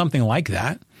something like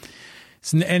that.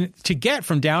 And to get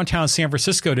from downtown San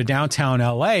Francisco to downtown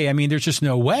LA, there's just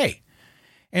no way.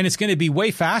 And it's going to be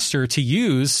way faster to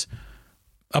use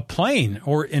a plane,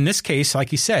 or in this case,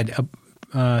 like you said,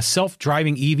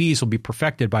 self-driving EVs will be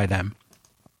perfected by them.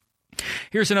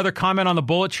 Here's another comment on the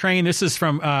bullet train. This is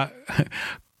from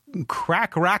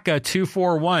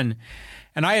Crackracka241.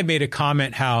 And I had made a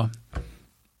comment how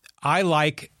I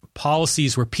like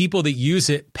policies where people that use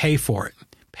it pay for it.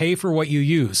 Pay for what you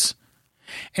use.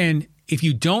 And if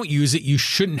you don't use it, you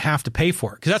shouldn't have to pay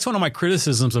for it. Because that's one of my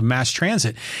criticisms of mass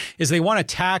transit is they want to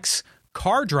tax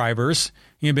car drivers.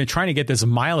 You've been trying to get this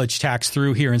mileage tax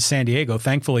through here in San Diego.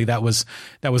 Thankfully, that was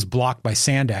blocked by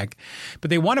Sandag. But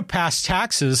they want to pass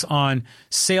taxes on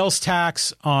sales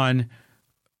tax, on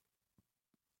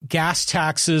gas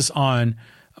taxes, on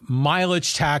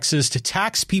mileage taxes, to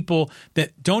tax people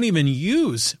that don't even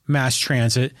use mass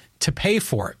transit to pay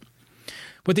for it.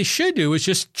 What they should do is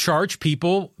just charge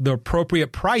people the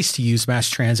appropriate price to use mass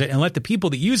transit and let the people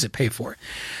that use it pay for it.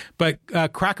 But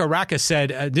Crackaracka said,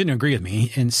 didn't agree with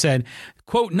me, and said,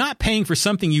 quote, not paying for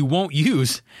something you won't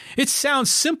use. It sounds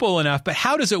simple enough, but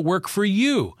how does it work for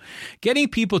you? Getting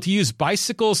people to use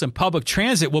bicycles and public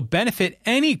transit will benefit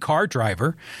any car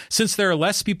driver since there are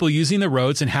less people using the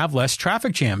roads and have less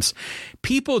traffic jams.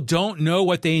 People don't know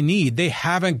what they need. They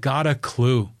haven't got a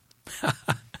clue.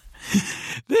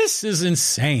 This is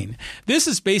insane. This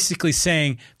is basically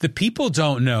saying the people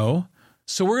don't know,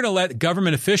 so we're going to let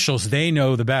government officials, they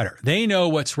know the better. They know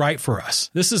what's right for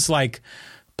us. This is like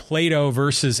Plato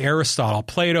versus Aristotle.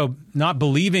 Plato not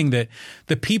believing that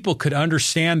the people could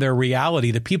understand their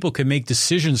reality, the people could make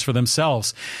decisions for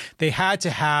themselves. They had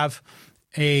to have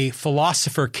a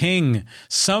philosopher king,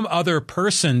 some other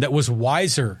person that was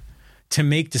wiser to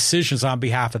make decisions on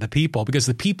behalf of the people because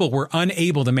the people were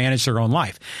unable to manage their own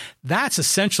life. That's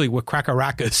essentially what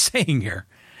Cracker-Racka is saying here.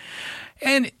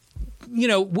 And,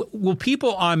 will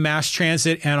people on mass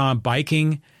transit and on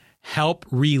biking help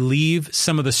relieve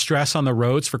some of the stress on the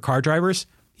roads for car drivers?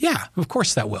 Yeah, of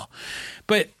course that will.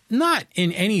 But not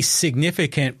in any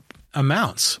significant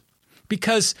amounts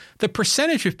because the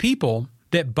percentage of people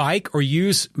that bike or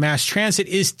use mass transit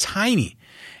is tiny.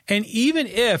 And even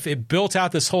if it built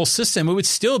out this whole system, it would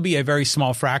still be a very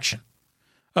small fraction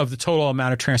of the total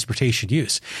amount of transportation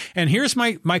use. And here's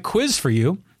my quiz for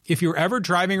you. If you're ever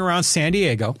driving around San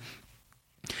Diego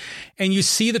and you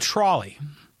see the trolley,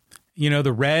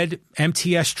 the red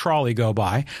MTS trolley go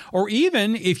by, or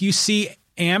even if you see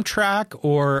Amtrak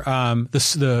or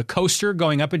the coaster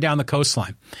going up and down the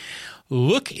coastline,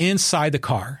 look inside the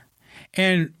car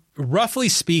and roughly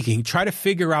speaking, try to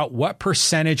figure out what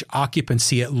percentage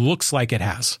occupancy it looks like it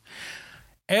has.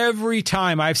 Every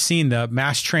time I've seen the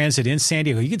mass transit in San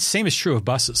Diego, the same is true of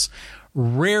buses.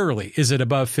 Rarely is it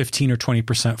above 15 or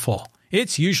 20% full.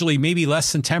 It's usually maybe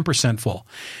less than 10% full.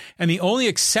 And the only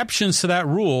exceptions to that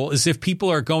rule is if people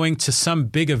are going to some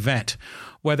big event,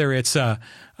 whether it's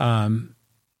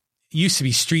used to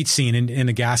be street scene in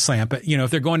the gas lamp, but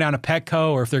if they're going down to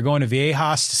Petco or if they're going to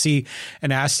Viejas to see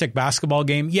an Aztec basketball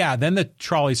game, yeah, then the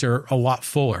trolleys are a lot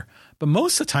fuller. But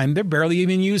most of the time, they're barely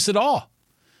even used at all.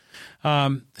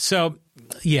 So,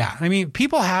 yeah,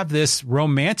 people have this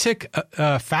romantic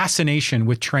fascination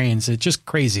with trains. It's just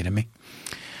crazy to me.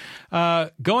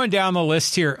 Going down the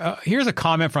list here, here's a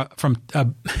comment from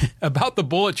about the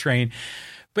bullet train.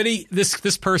 But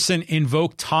this person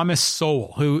invoked Thomas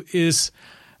Sowell, who is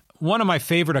one of my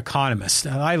favorite economists.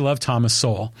 I love Thomas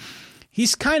Sowell.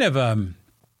 He's kind of,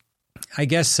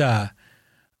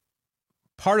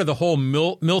 part of the whole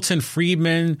Milton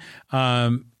Friedman,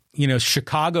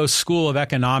 Chicago School of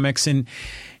Economics. And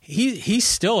he's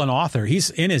still an author.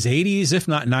 He's in his 80s, if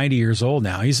not 90 years old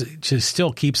now. He's just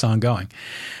still keeps on going.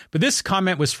 But this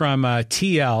comment was from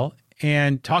TL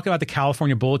and talking about the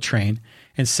California bullet train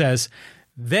and says,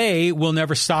 they will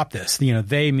never stop this.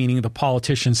 They meaning the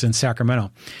politicians in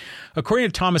Sacramento. According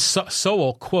to Thomas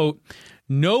Sowell, quote,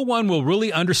 no one will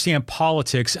really understand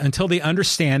politics until they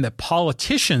understand that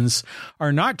politicians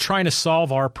are not trying to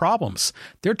solve our problems.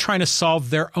 They're trying to solve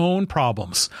their own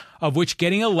problems, of which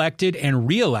getting elected and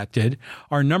reelected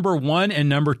are number one and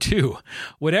number two.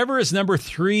 Whatever is number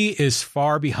three is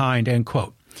far behind, end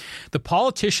quote. The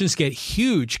politicians get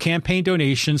huge campaign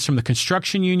donations from the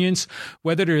construction unions,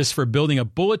 whether it is for building a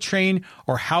bullet train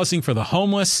or housing for the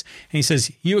homeless. And he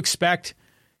says, you expect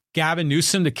Gavin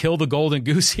Newsom to kill the golden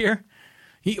goose here?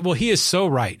 He is so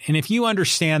right. And if you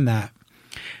understand that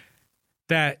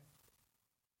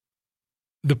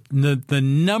the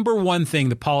number one thing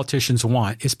the politicians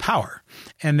want is power,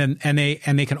 and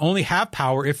they can only have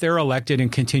power if they're elected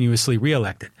and continuously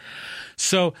reelected.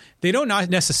 So they don't not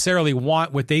necessarily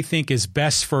want what they think is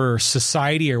best for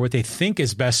society or what they think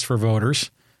is best for voters.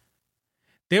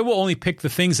 They will only pick the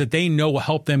things that they know will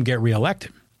help them get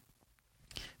reelected.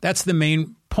 That's the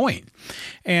main point.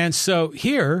 And so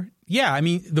here, yeah,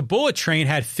 the bullet train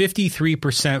had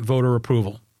 53% voter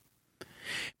approval,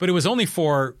 but it was only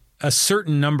for a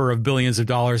certain number of billions of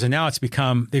dollars. And now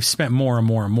they've spent more and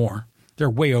more and more. They're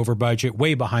way over budget,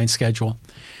 way behind schedule.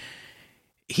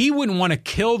 He wouldn't want to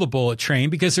kill the bullet train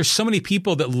because there's so many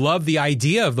people that love the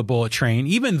idea of the bullet train,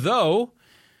 even though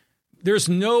there's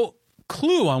no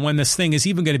clue on when this thing is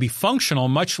even going to be functional,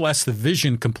 much less the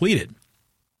vision completed.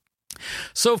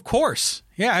 So, of course,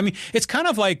 yeah, it's kind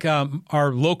of like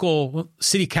our local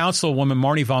city councilwoman,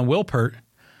 Marnie Von Wilpert,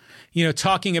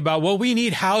 talking about, well, we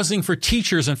need housing for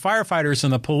teachers and firefighters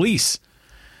and the police.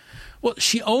 Well,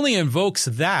 she only invokes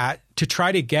that to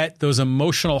try to get those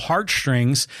emotional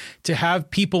heartstrings to have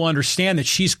people understand that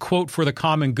she's, quote, for the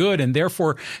common good and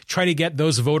therefore try to get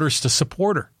those voters to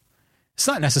support her. It's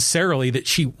not necessarily that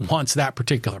she wants that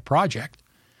particular project.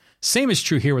 Same is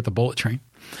true here with the bullet train.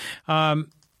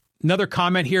 Another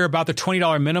comment here about the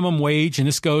 $20 minimum wage, and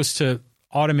this goes to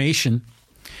automation.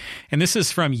 And this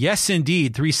is from Yes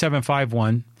Indeed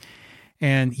 3751.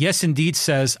 And Yes Indeed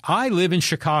says, I live in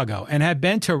Chicago and have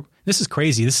been to, this is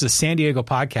crazy, this is a San Diego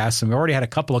podcast, and we already had a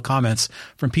couple of comments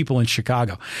from people in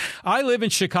Chicago. I live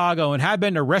in Chicago and have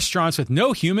been to restaurants with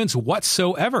no humans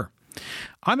whatsoever.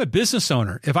 I'm a business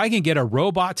owner. If I can get a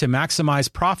robot to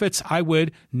maximize profits, I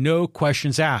would, no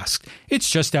questions asked.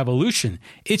 It's just evolution.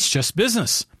 It's just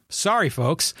business. Sorry,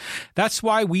 folks. That's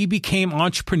why we became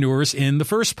entrepreneurs in the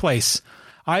first place.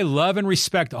 I love and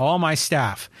respect all my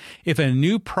staff. If a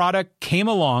new product came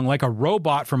along like a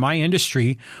robot for my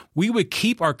industry, we would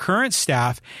keep our current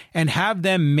staff and have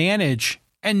them manage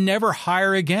and never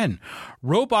hire again.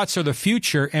 Robots are the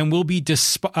future and will be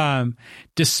despised,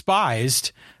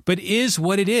 but is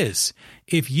what it is.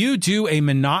 If you do a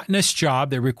monotonous job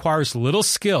that requires little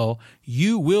skill,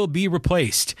 you will be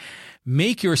replaced.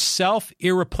 Make yourself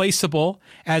irreplaceable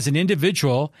as an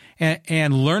individual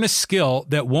and learn a skill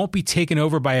that won't be taken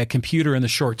over by a computer in the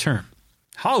short term.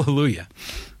 Hallelujah.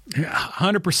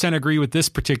 100% agree with this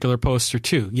particular poster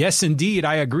too. Yes, indeed.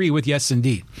 I agree with yes,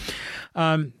 indeed.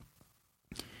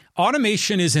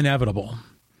 Automation is inevitable.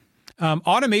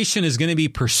 Automation is going to be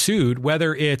pursued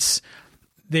whether it's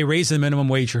they raise the minimum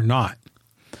wage or not.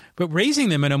 But raising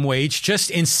the minimum wage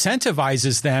just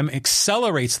incentivizes them,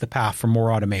 accelerates the path for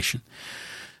more automation.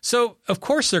 So, of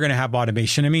course, they're going to have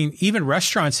automation. I mean, even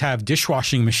restaurants have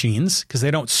dishwashing machines because they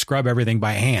don't scrub everything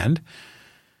by hand.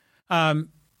 And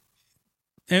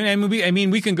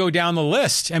we can go down the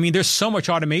list. I mean, there's so much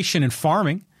automation in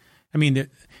farming. I mean,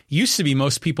 it used to be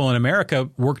most people in America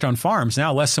worked on farms.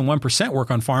 Now less than 1%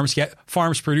 work on farms, yet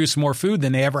farms produce more food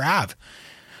than they ever have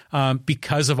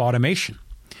because of automation.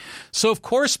 So, of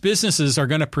course, businesses are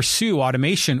going to pursue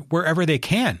automation wherever they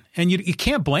can. And you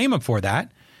can't blame them for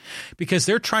that because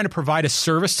they're trying to provide a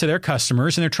service to their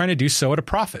customers and they're trying to do so at a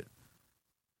profit.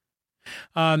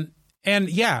 And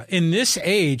yeah, in this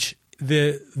age,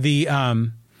 the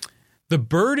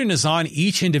burden is on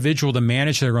each individual to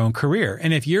manage their own career.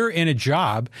 And if you're in a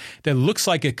job that looks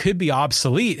like it could be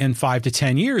obsolete in 5 to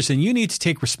 10 years, then you need to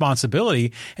take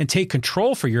responsibility and take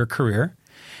control for your career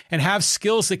and have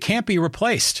skills that can't be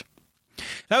replaced.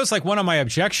 That was like one of my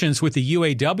objections with the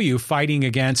UAW fighting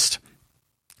against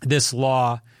this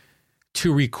law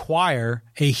to require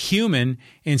a human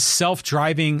in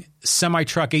self-driving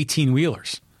semi-truck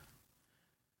 18-wheelers,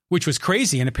 which was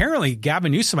crazy. And apparently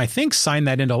Gavin Newsom, I think, signed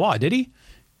that into law. Did he?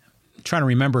 I'm trying to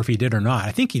remember if he did or not.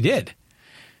 I think he did.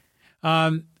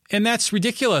 And that's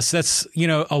ridiculous. That's,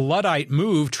 a Luddite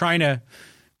move trying to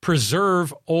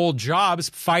preserve old jobs,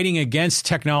 fighting against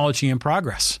technology and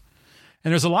progress.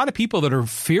 And there's a lot of people that are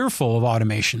fearful of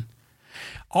automation.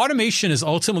 Automation is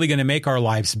ultimately going to make our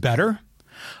lives better.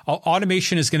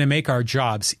 Automation is going to make our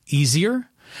jobs easier.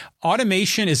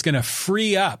 Automation is going to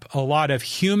free up a lot of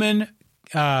human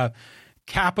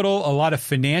capital, a lot of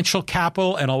financial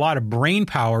capital, and a lot of brain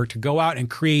power to go out and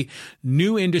create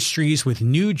new industries with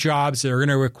new jobs that are going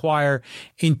to require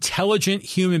intelligent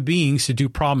human beings to do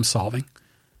problem solving.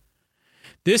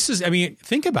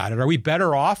 Think about it. Are we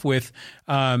better off with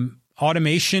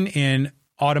automation in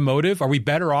automotive? Are we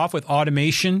better off with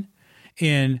automation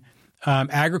in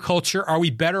agriculture? Are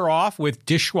we better off with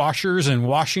dishwashers and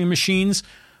washing machines?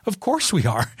 Of course we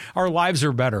are. Our lives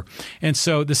are better. And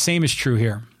so the same is true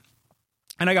here.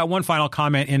 And I got one final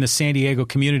comment in the San Diego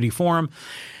Community Forum.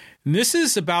 And this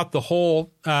is about the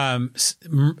whole, not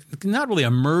really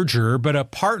a merger, but a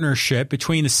partnership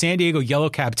between the San Diego Yellow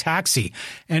Cab Taxi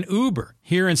and Uber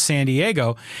here in San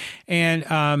Diego. And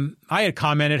I had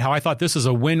commented how I thought this is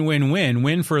a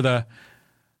win-win-win,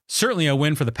 certainly a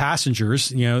win for the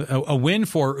passengers, a win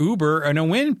for Uber and a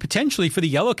win potentially for the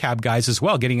Yellow Cab guys as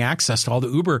well, getting access to all the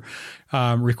Uber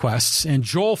requests. And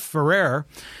Joel Ferrer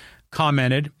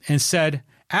commented and said,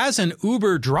 as an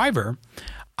Uber driver,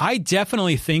 I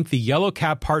definitely think the Yellow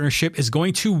Cab partnership is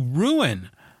going to ruin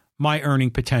my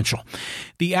earning potential.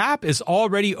 The app is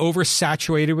already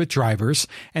oversaturated with drivers,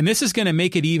 and this is going to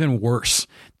make it even worse.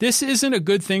 This isn't a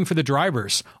good thing for the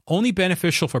drivers, only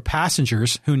beneficial for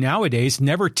passengers who nowadays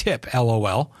never tip,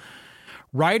 LOL.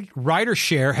 Rider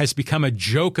share has become a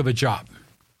joke of a job.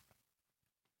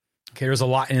 Okay, there's a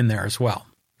lot in there as well.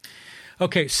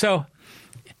 Okay, so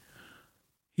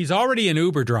he's already an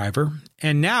Uber driver.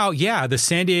 And now, the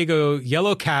San Diego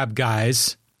Yellow Cab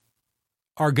guys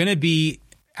are going to be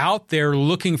out there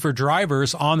looking for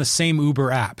drivers on the same Uber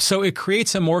app. So it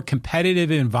creates a more competitive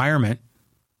environment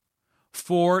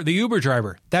for the Uber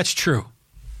driver. That's true.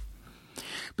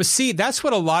 But see, that's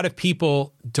what a lot of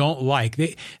people don't like.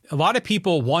 A lot of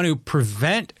people want to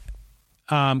prevent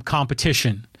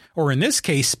competition, or in this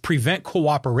case, prevent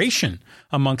cooperation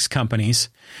amongst companies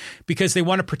because they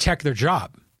want to protect their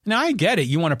job. Now, I get it.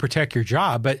 You want to protect your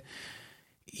job, but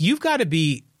you've got to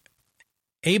be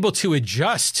able to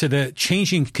adjust to the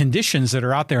changing conditions that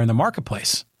are out there in the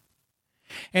marketplace.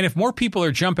 And if more people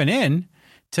are jumping in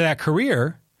to that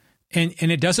career and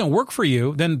it doesn't work for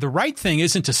you, then the right thing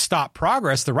isn't to stop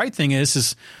progress. The right thing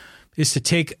is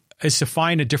to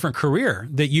find a different career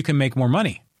that you can make more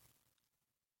money.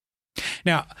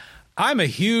 Now, I'm a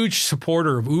huge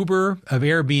supporter of Uber, of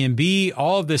Airbnb,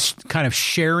 all of this kind of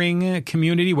sharing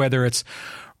community, whether it's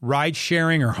ride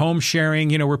sharing or home sharing,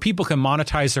 where people can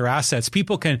monetize their assets.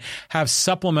 People can have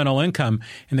supplemental income.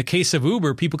 In the case of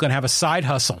Uber, people can have a side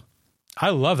hustle. I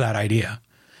love that idea.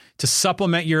 To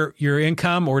supplement your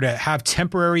income or to have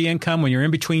temporary income when you're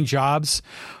in between jobs,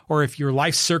 or if your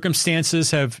life circumstances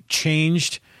have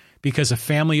changed because of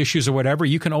family issues or whatever,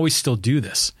 you can always still do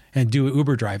this and do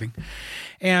Uber driving.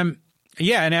 And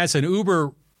yeah, and as an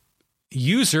Uber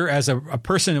user, as a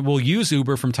person that will use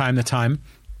Uber from time to time,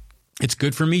 it's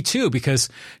good for me too, because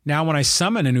now when I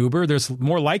summon an Uber, there's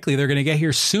more likely they're going to get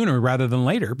here sooner rather than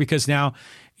later, because now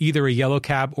either a yellow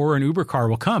cab or an Uber car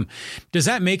will come. Does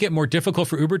that make it more difficult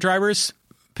for Uber drivers?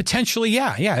 Potentially,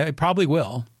 yeah. Yeah, it probably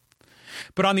will.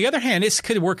 But on the other hand, this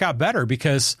could work out better,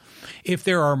 because if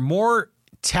there are more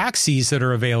taxis that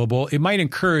are available, it might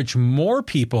encourage more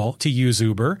people to use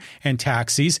Uber and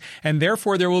taxis, and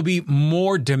therefore there will be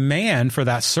more demand for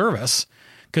that service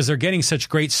because they're getting such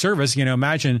great service. You know,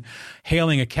 imagine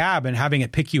hailing a cab and having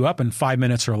it pick you up in 5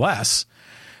 minutes or less.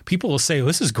 People will say, well,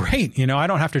 this is great. You know, I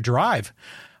don't have to drive.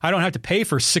 I don't have to pay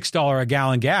for $6 a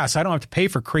gallon gas. I don't have to pay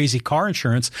for crazy car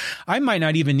insurance. I might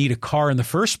not even need a car in the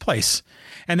first place.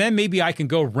 And then maybe I can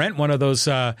go rent one of those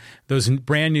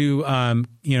brand new,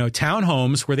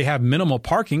 townhomes where they have minimal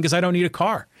parking because I don't need a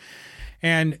car.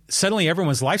 And suddenly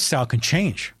everyone's lifestyle can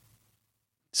change.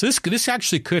 So this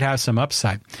actually could have some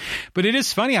upside. But it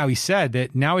is funny how he said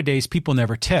that nowadays people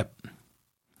never tip.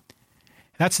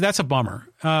 That's a bummer.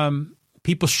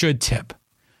 People should tip,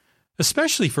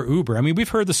 especially for Uber. I mean, we've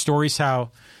heard the stories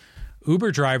how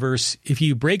Uber drivers, if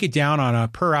you break it down on a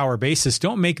per hour basis,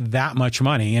 don't make that much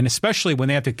money. And especially when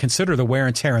they have to consider the wear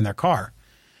and tear in their car.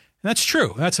 And that's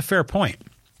true. That's a fair point.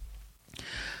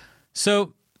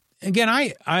 So again,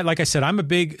 I like I said, I'm a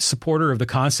big supporter of the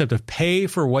concept of pay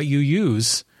for what you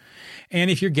use. And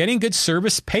if you're getting good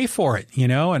service, pay for it, you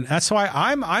know, and that's why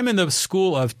I'm in the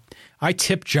school of I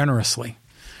tip generously.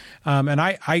 And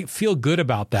I feel good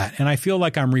about that. And I feel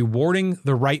like I'm rewarding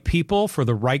the right people for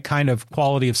the right kind of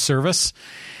quality of service.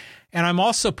 And I'm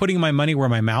also putting my money where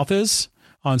my mouth is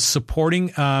on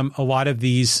supporting a lot of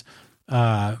these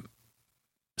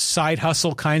side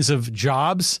hustle kinds of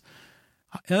jobs.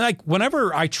 And like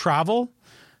whenever I travel,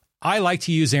 I like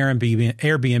to use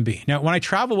Airbnb. Now, when I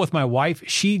travel with my wife,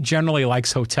 she generally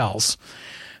likes hotels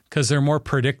because they're more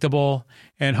predictable,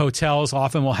 and hotels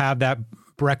often will have that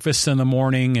breakfast in the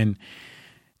morning, and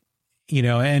you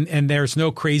know, and there's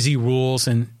no crazy rules,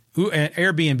 and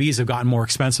Airbnbs have gotten more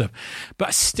expensive.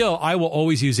 But still, I will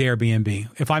always use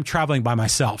Airbnb if I'm traveling by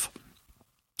myself,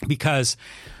 because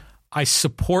I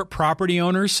support property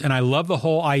owners and I love the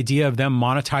whole idea of them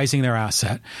monetizing their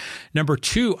asset. Number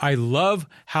two, I love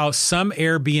how some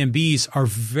Airbnbs are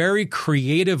very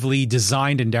creatively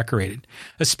designed and decorated,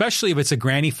 especially if it's a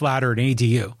granny flat or an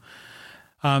ADU.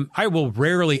 I will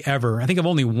rarely ever, I think I've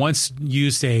only once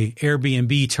used a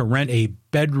Airbnb to rent a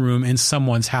bedroom in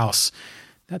someone's house.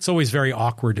 That's always very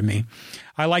awkward to me.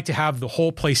 I like to have the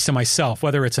whole place to myself,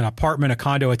 whether it's an apartment, a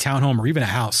condo, a townhome, or even a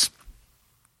house.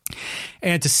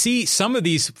 And to see some of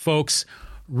these folks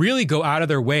really go out of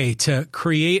their way to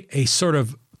create a sort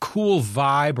of cool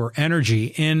vibe or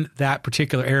energy in that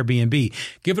particular Airbnb,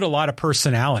 give it a lot of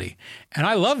personality. And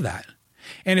I love that.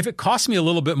 And if it costs me a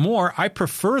little bit more, I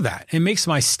prefer that. It makes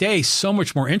my stay so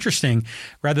much more interesting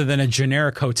rather than a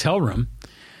generic hotel room.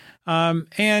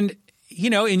 And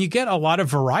you get a lot of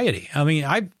variety. I mean,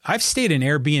 I've stayed in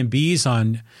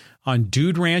Airbnbs on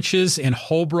dude ranches in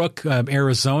Holbrook,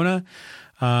 Arizona.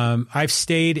 I've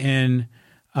stayed in,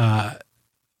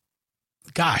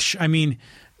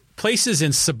 places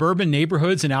in suburban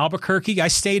neighborhoods in Albuquerque. I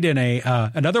stayed in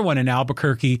another one in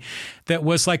Albuquerque that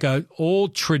was like a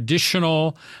old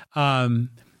traditional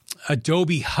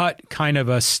adobe hut kind of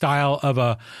a style of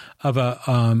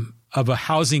a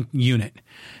housing unit.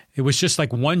 It was just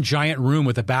like one giant room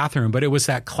with a bathroom, but it was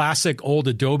that classic old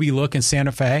adobe look in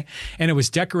Santa Fe, and it was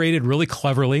decorated really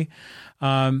cleverly.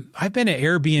 I've been at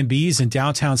Airbnbs in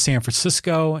downtown San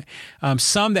Francisco,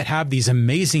 some that have these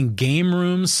amazing game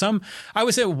rooms. I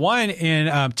was at one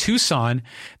in Tucson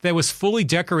that was fully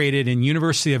decorated in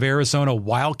University of Arizona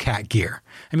Wildcat gear.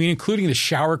 I mean, including the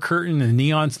shower curtain and the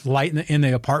neon light in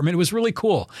the apartment. It was really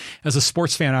cool. As a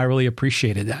sports fan, I really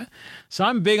appreciated that. So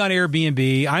I'm big on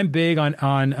Airbnb. I'm big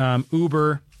on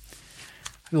Uber.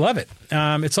 I love it.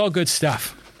 It's all good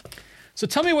stuff. So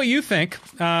tell me what you think.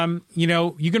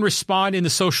 You can respond in the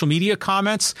social media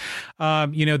comments.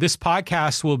 This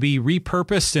podcast will be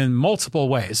repurposed in multiple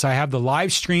ways. I have the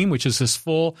live stream, which is this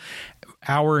full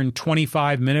hour and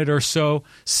 25-minute or so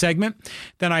segment.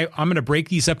 Then I'm going to break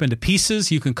these up into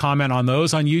pieces. You can comment on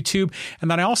those on YouTube.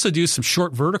 And then I also do some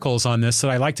short verticals on this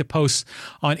that I like to post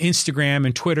on Instagram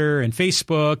and Twitter and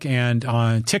Facebook and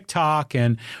on TikTok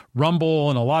and Rumble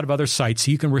and a lot of other sites.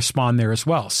 So you can respond there as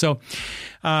well. So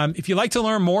if you'd like to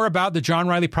learn more about the John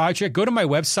Riley Project, go to my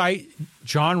website,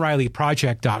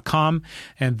 johnrileyproject.com.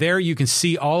 And there you can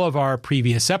see all of our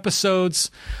previous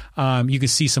episodes. You can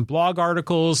see some blog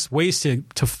articles, ways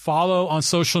to follow on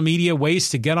social media, ways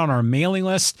to get on our mailing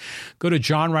list. Go to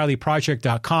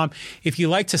johnrileyproject.com. If you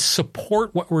like to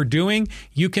support what we're doing,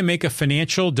 you can make a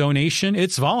financial donation.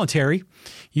 It's voluntary.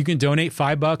 You can donate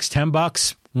 $5,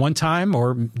 $10 one time,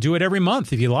 or do it every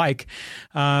month if you like.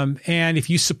 And if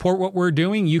you support what we're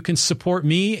doing, you can support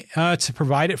me to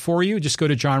provide it for you. Just go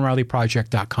to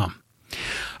johnrileyproject.com.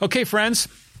 Okay, friends.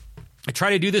 I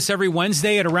try to do this every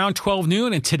Wednesday at around 12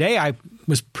 noon, and today I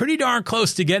was pretty darn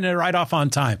close to getting it right off on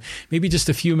time, maybe just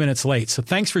a few minutes late. So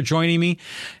thanks for joining me.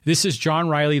 This is John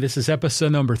Riley. This is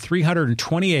episode number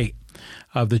 328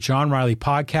 of the John Riley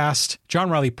Podcast,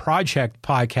 John Riley Project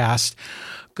Podcast.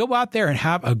 Go out there and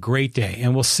have a great day,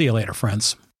 and we'll see you later,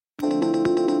 friends.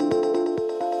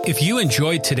 If you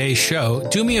enjoyed today's show,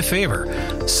 do me a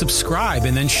favor, subscribe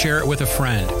and then share it with a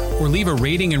friend, or leave a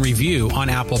rating and review on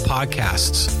Apple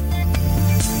Podcasts.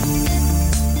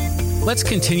 Let's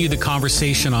continue the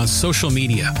conversation on social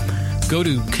media. Go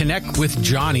to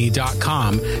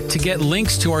connectwithjohnny.com to get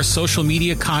links to our social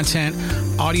media content,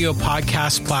 audio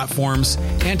podcast platforms,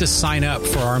 and to sign up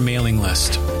for our mailing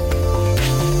list.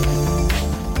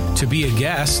 To be a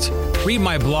guest, read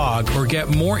my blog, or get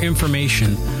more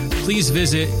information, please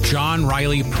visit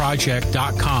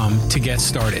johnrileyproject.com to get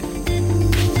started.